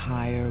your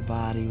entire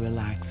body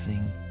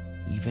relaxing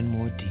even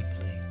more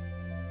deeply.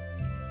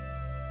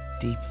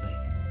 Deeply.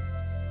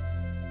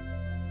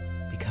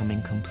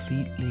 Becoming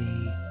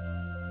completely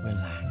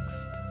relaxed.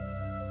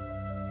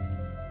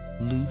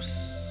 Loose.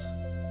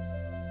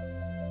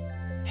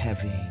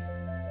 Heavy.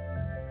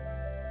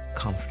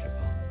 Comfortable.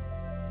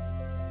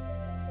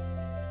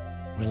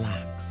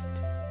 Relaxed.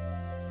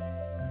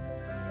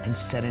 And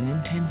set an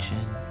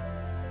intention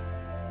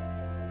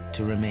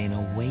to remain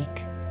awake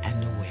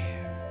and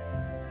aware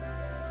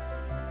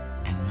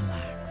and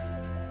relaxed.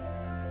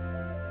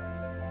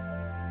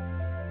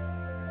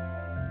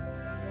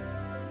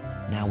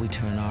 Now we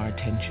turn our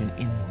attention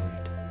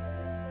inward,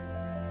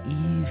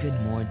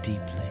 even more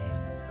deeply,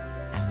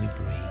 and we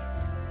breathe.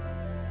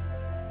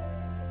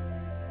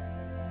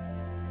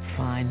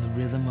 Find the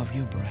rhythm of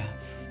your breath.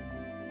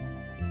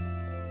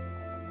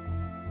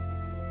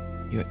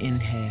 Your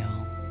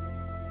inhale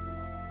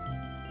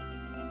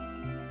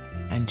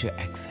and your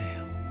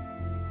exhale.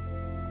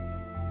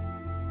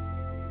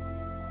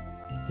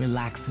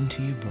 Relax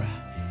into your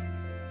breath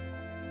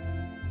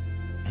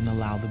and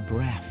allow the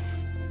breath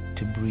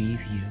to breathe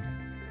you.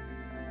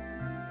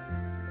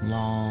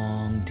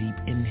 Long, deep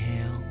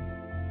inhale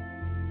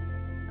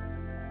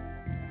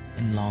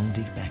and long,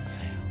 deep exhale.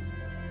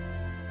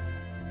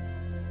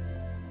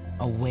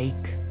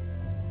 Awake,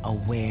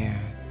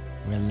 aware,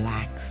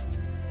 relaxed,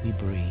 we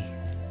breathe.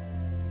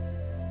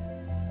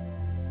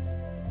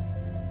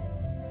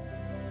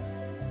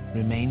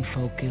 Remain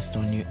focused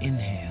on your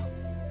inhale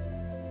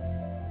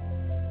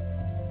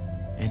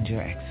and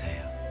your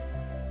exhale.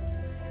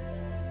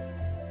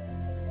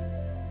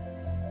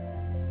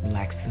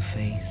 Relax the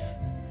face,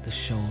 the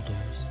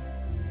shoulders,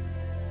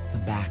 the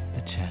back,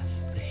 the chest,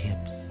 the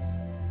hips,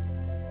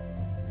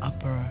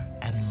 upper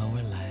and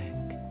lower leg.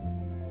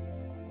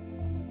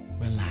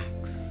 Relax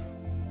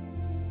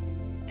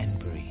and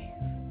breathe.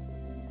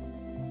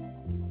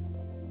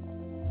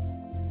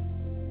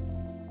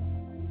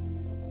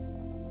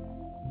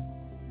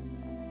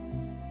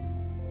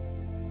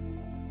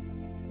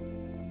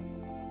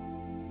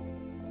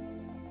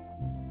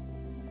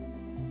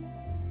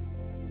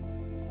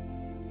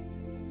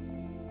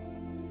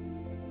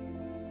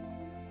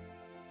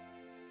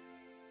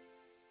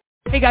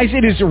 Hey guys,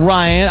 it is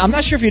Ryan. I'm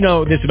not sure if you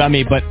know this about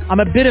me, but I'm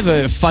a bit of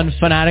a fun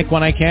fanatic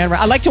when I can.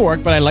 I like to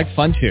work, but I like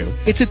fun too.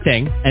 It's a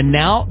thing. And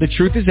now the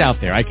truth is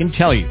out there. I can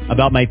tell you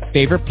about my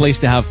favorite place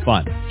to have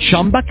fun.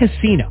 Chumba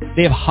Casino.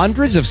 They have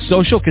hundreds of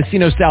social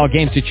casino style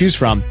games to choose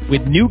from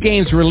with new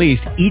games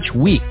released each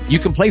week. You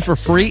can play for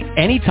free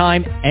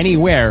anytime,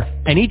 anywhere.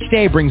 And each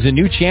day brings a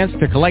new chance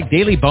to collect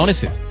daily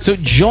bonuses. So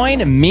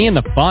join me in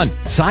the fun.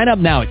 Sign up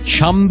now at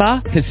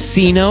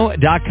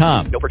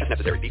ChumbaCasino.com. No purchase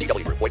necessary.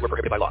 VGW Group. Void where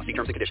prohibited by law. See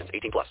terms and conditions.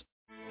 18+.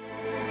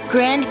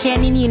 Grand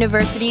Canyon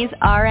University's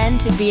RN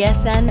to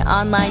BSN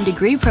online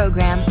degree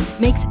program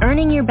makes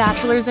earning your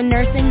bachelor's in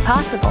nursing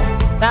possible.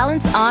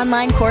 Balance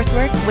online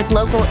coursework with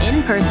local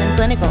in-person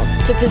clinicals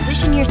to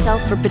position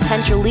yourself for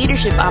potential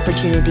leadership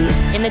opportunities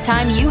in the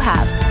time you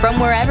have from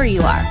wherever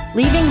you are,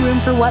 leaving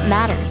room for what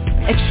matters.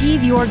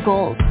 Achieve your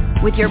goals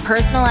with your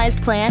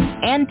personalized plan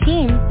and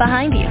team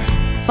behind you.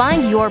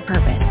 Find your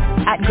purpose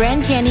at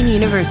Grand Canyon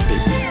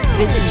University.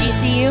 Visit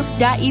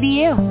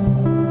gcu.edu.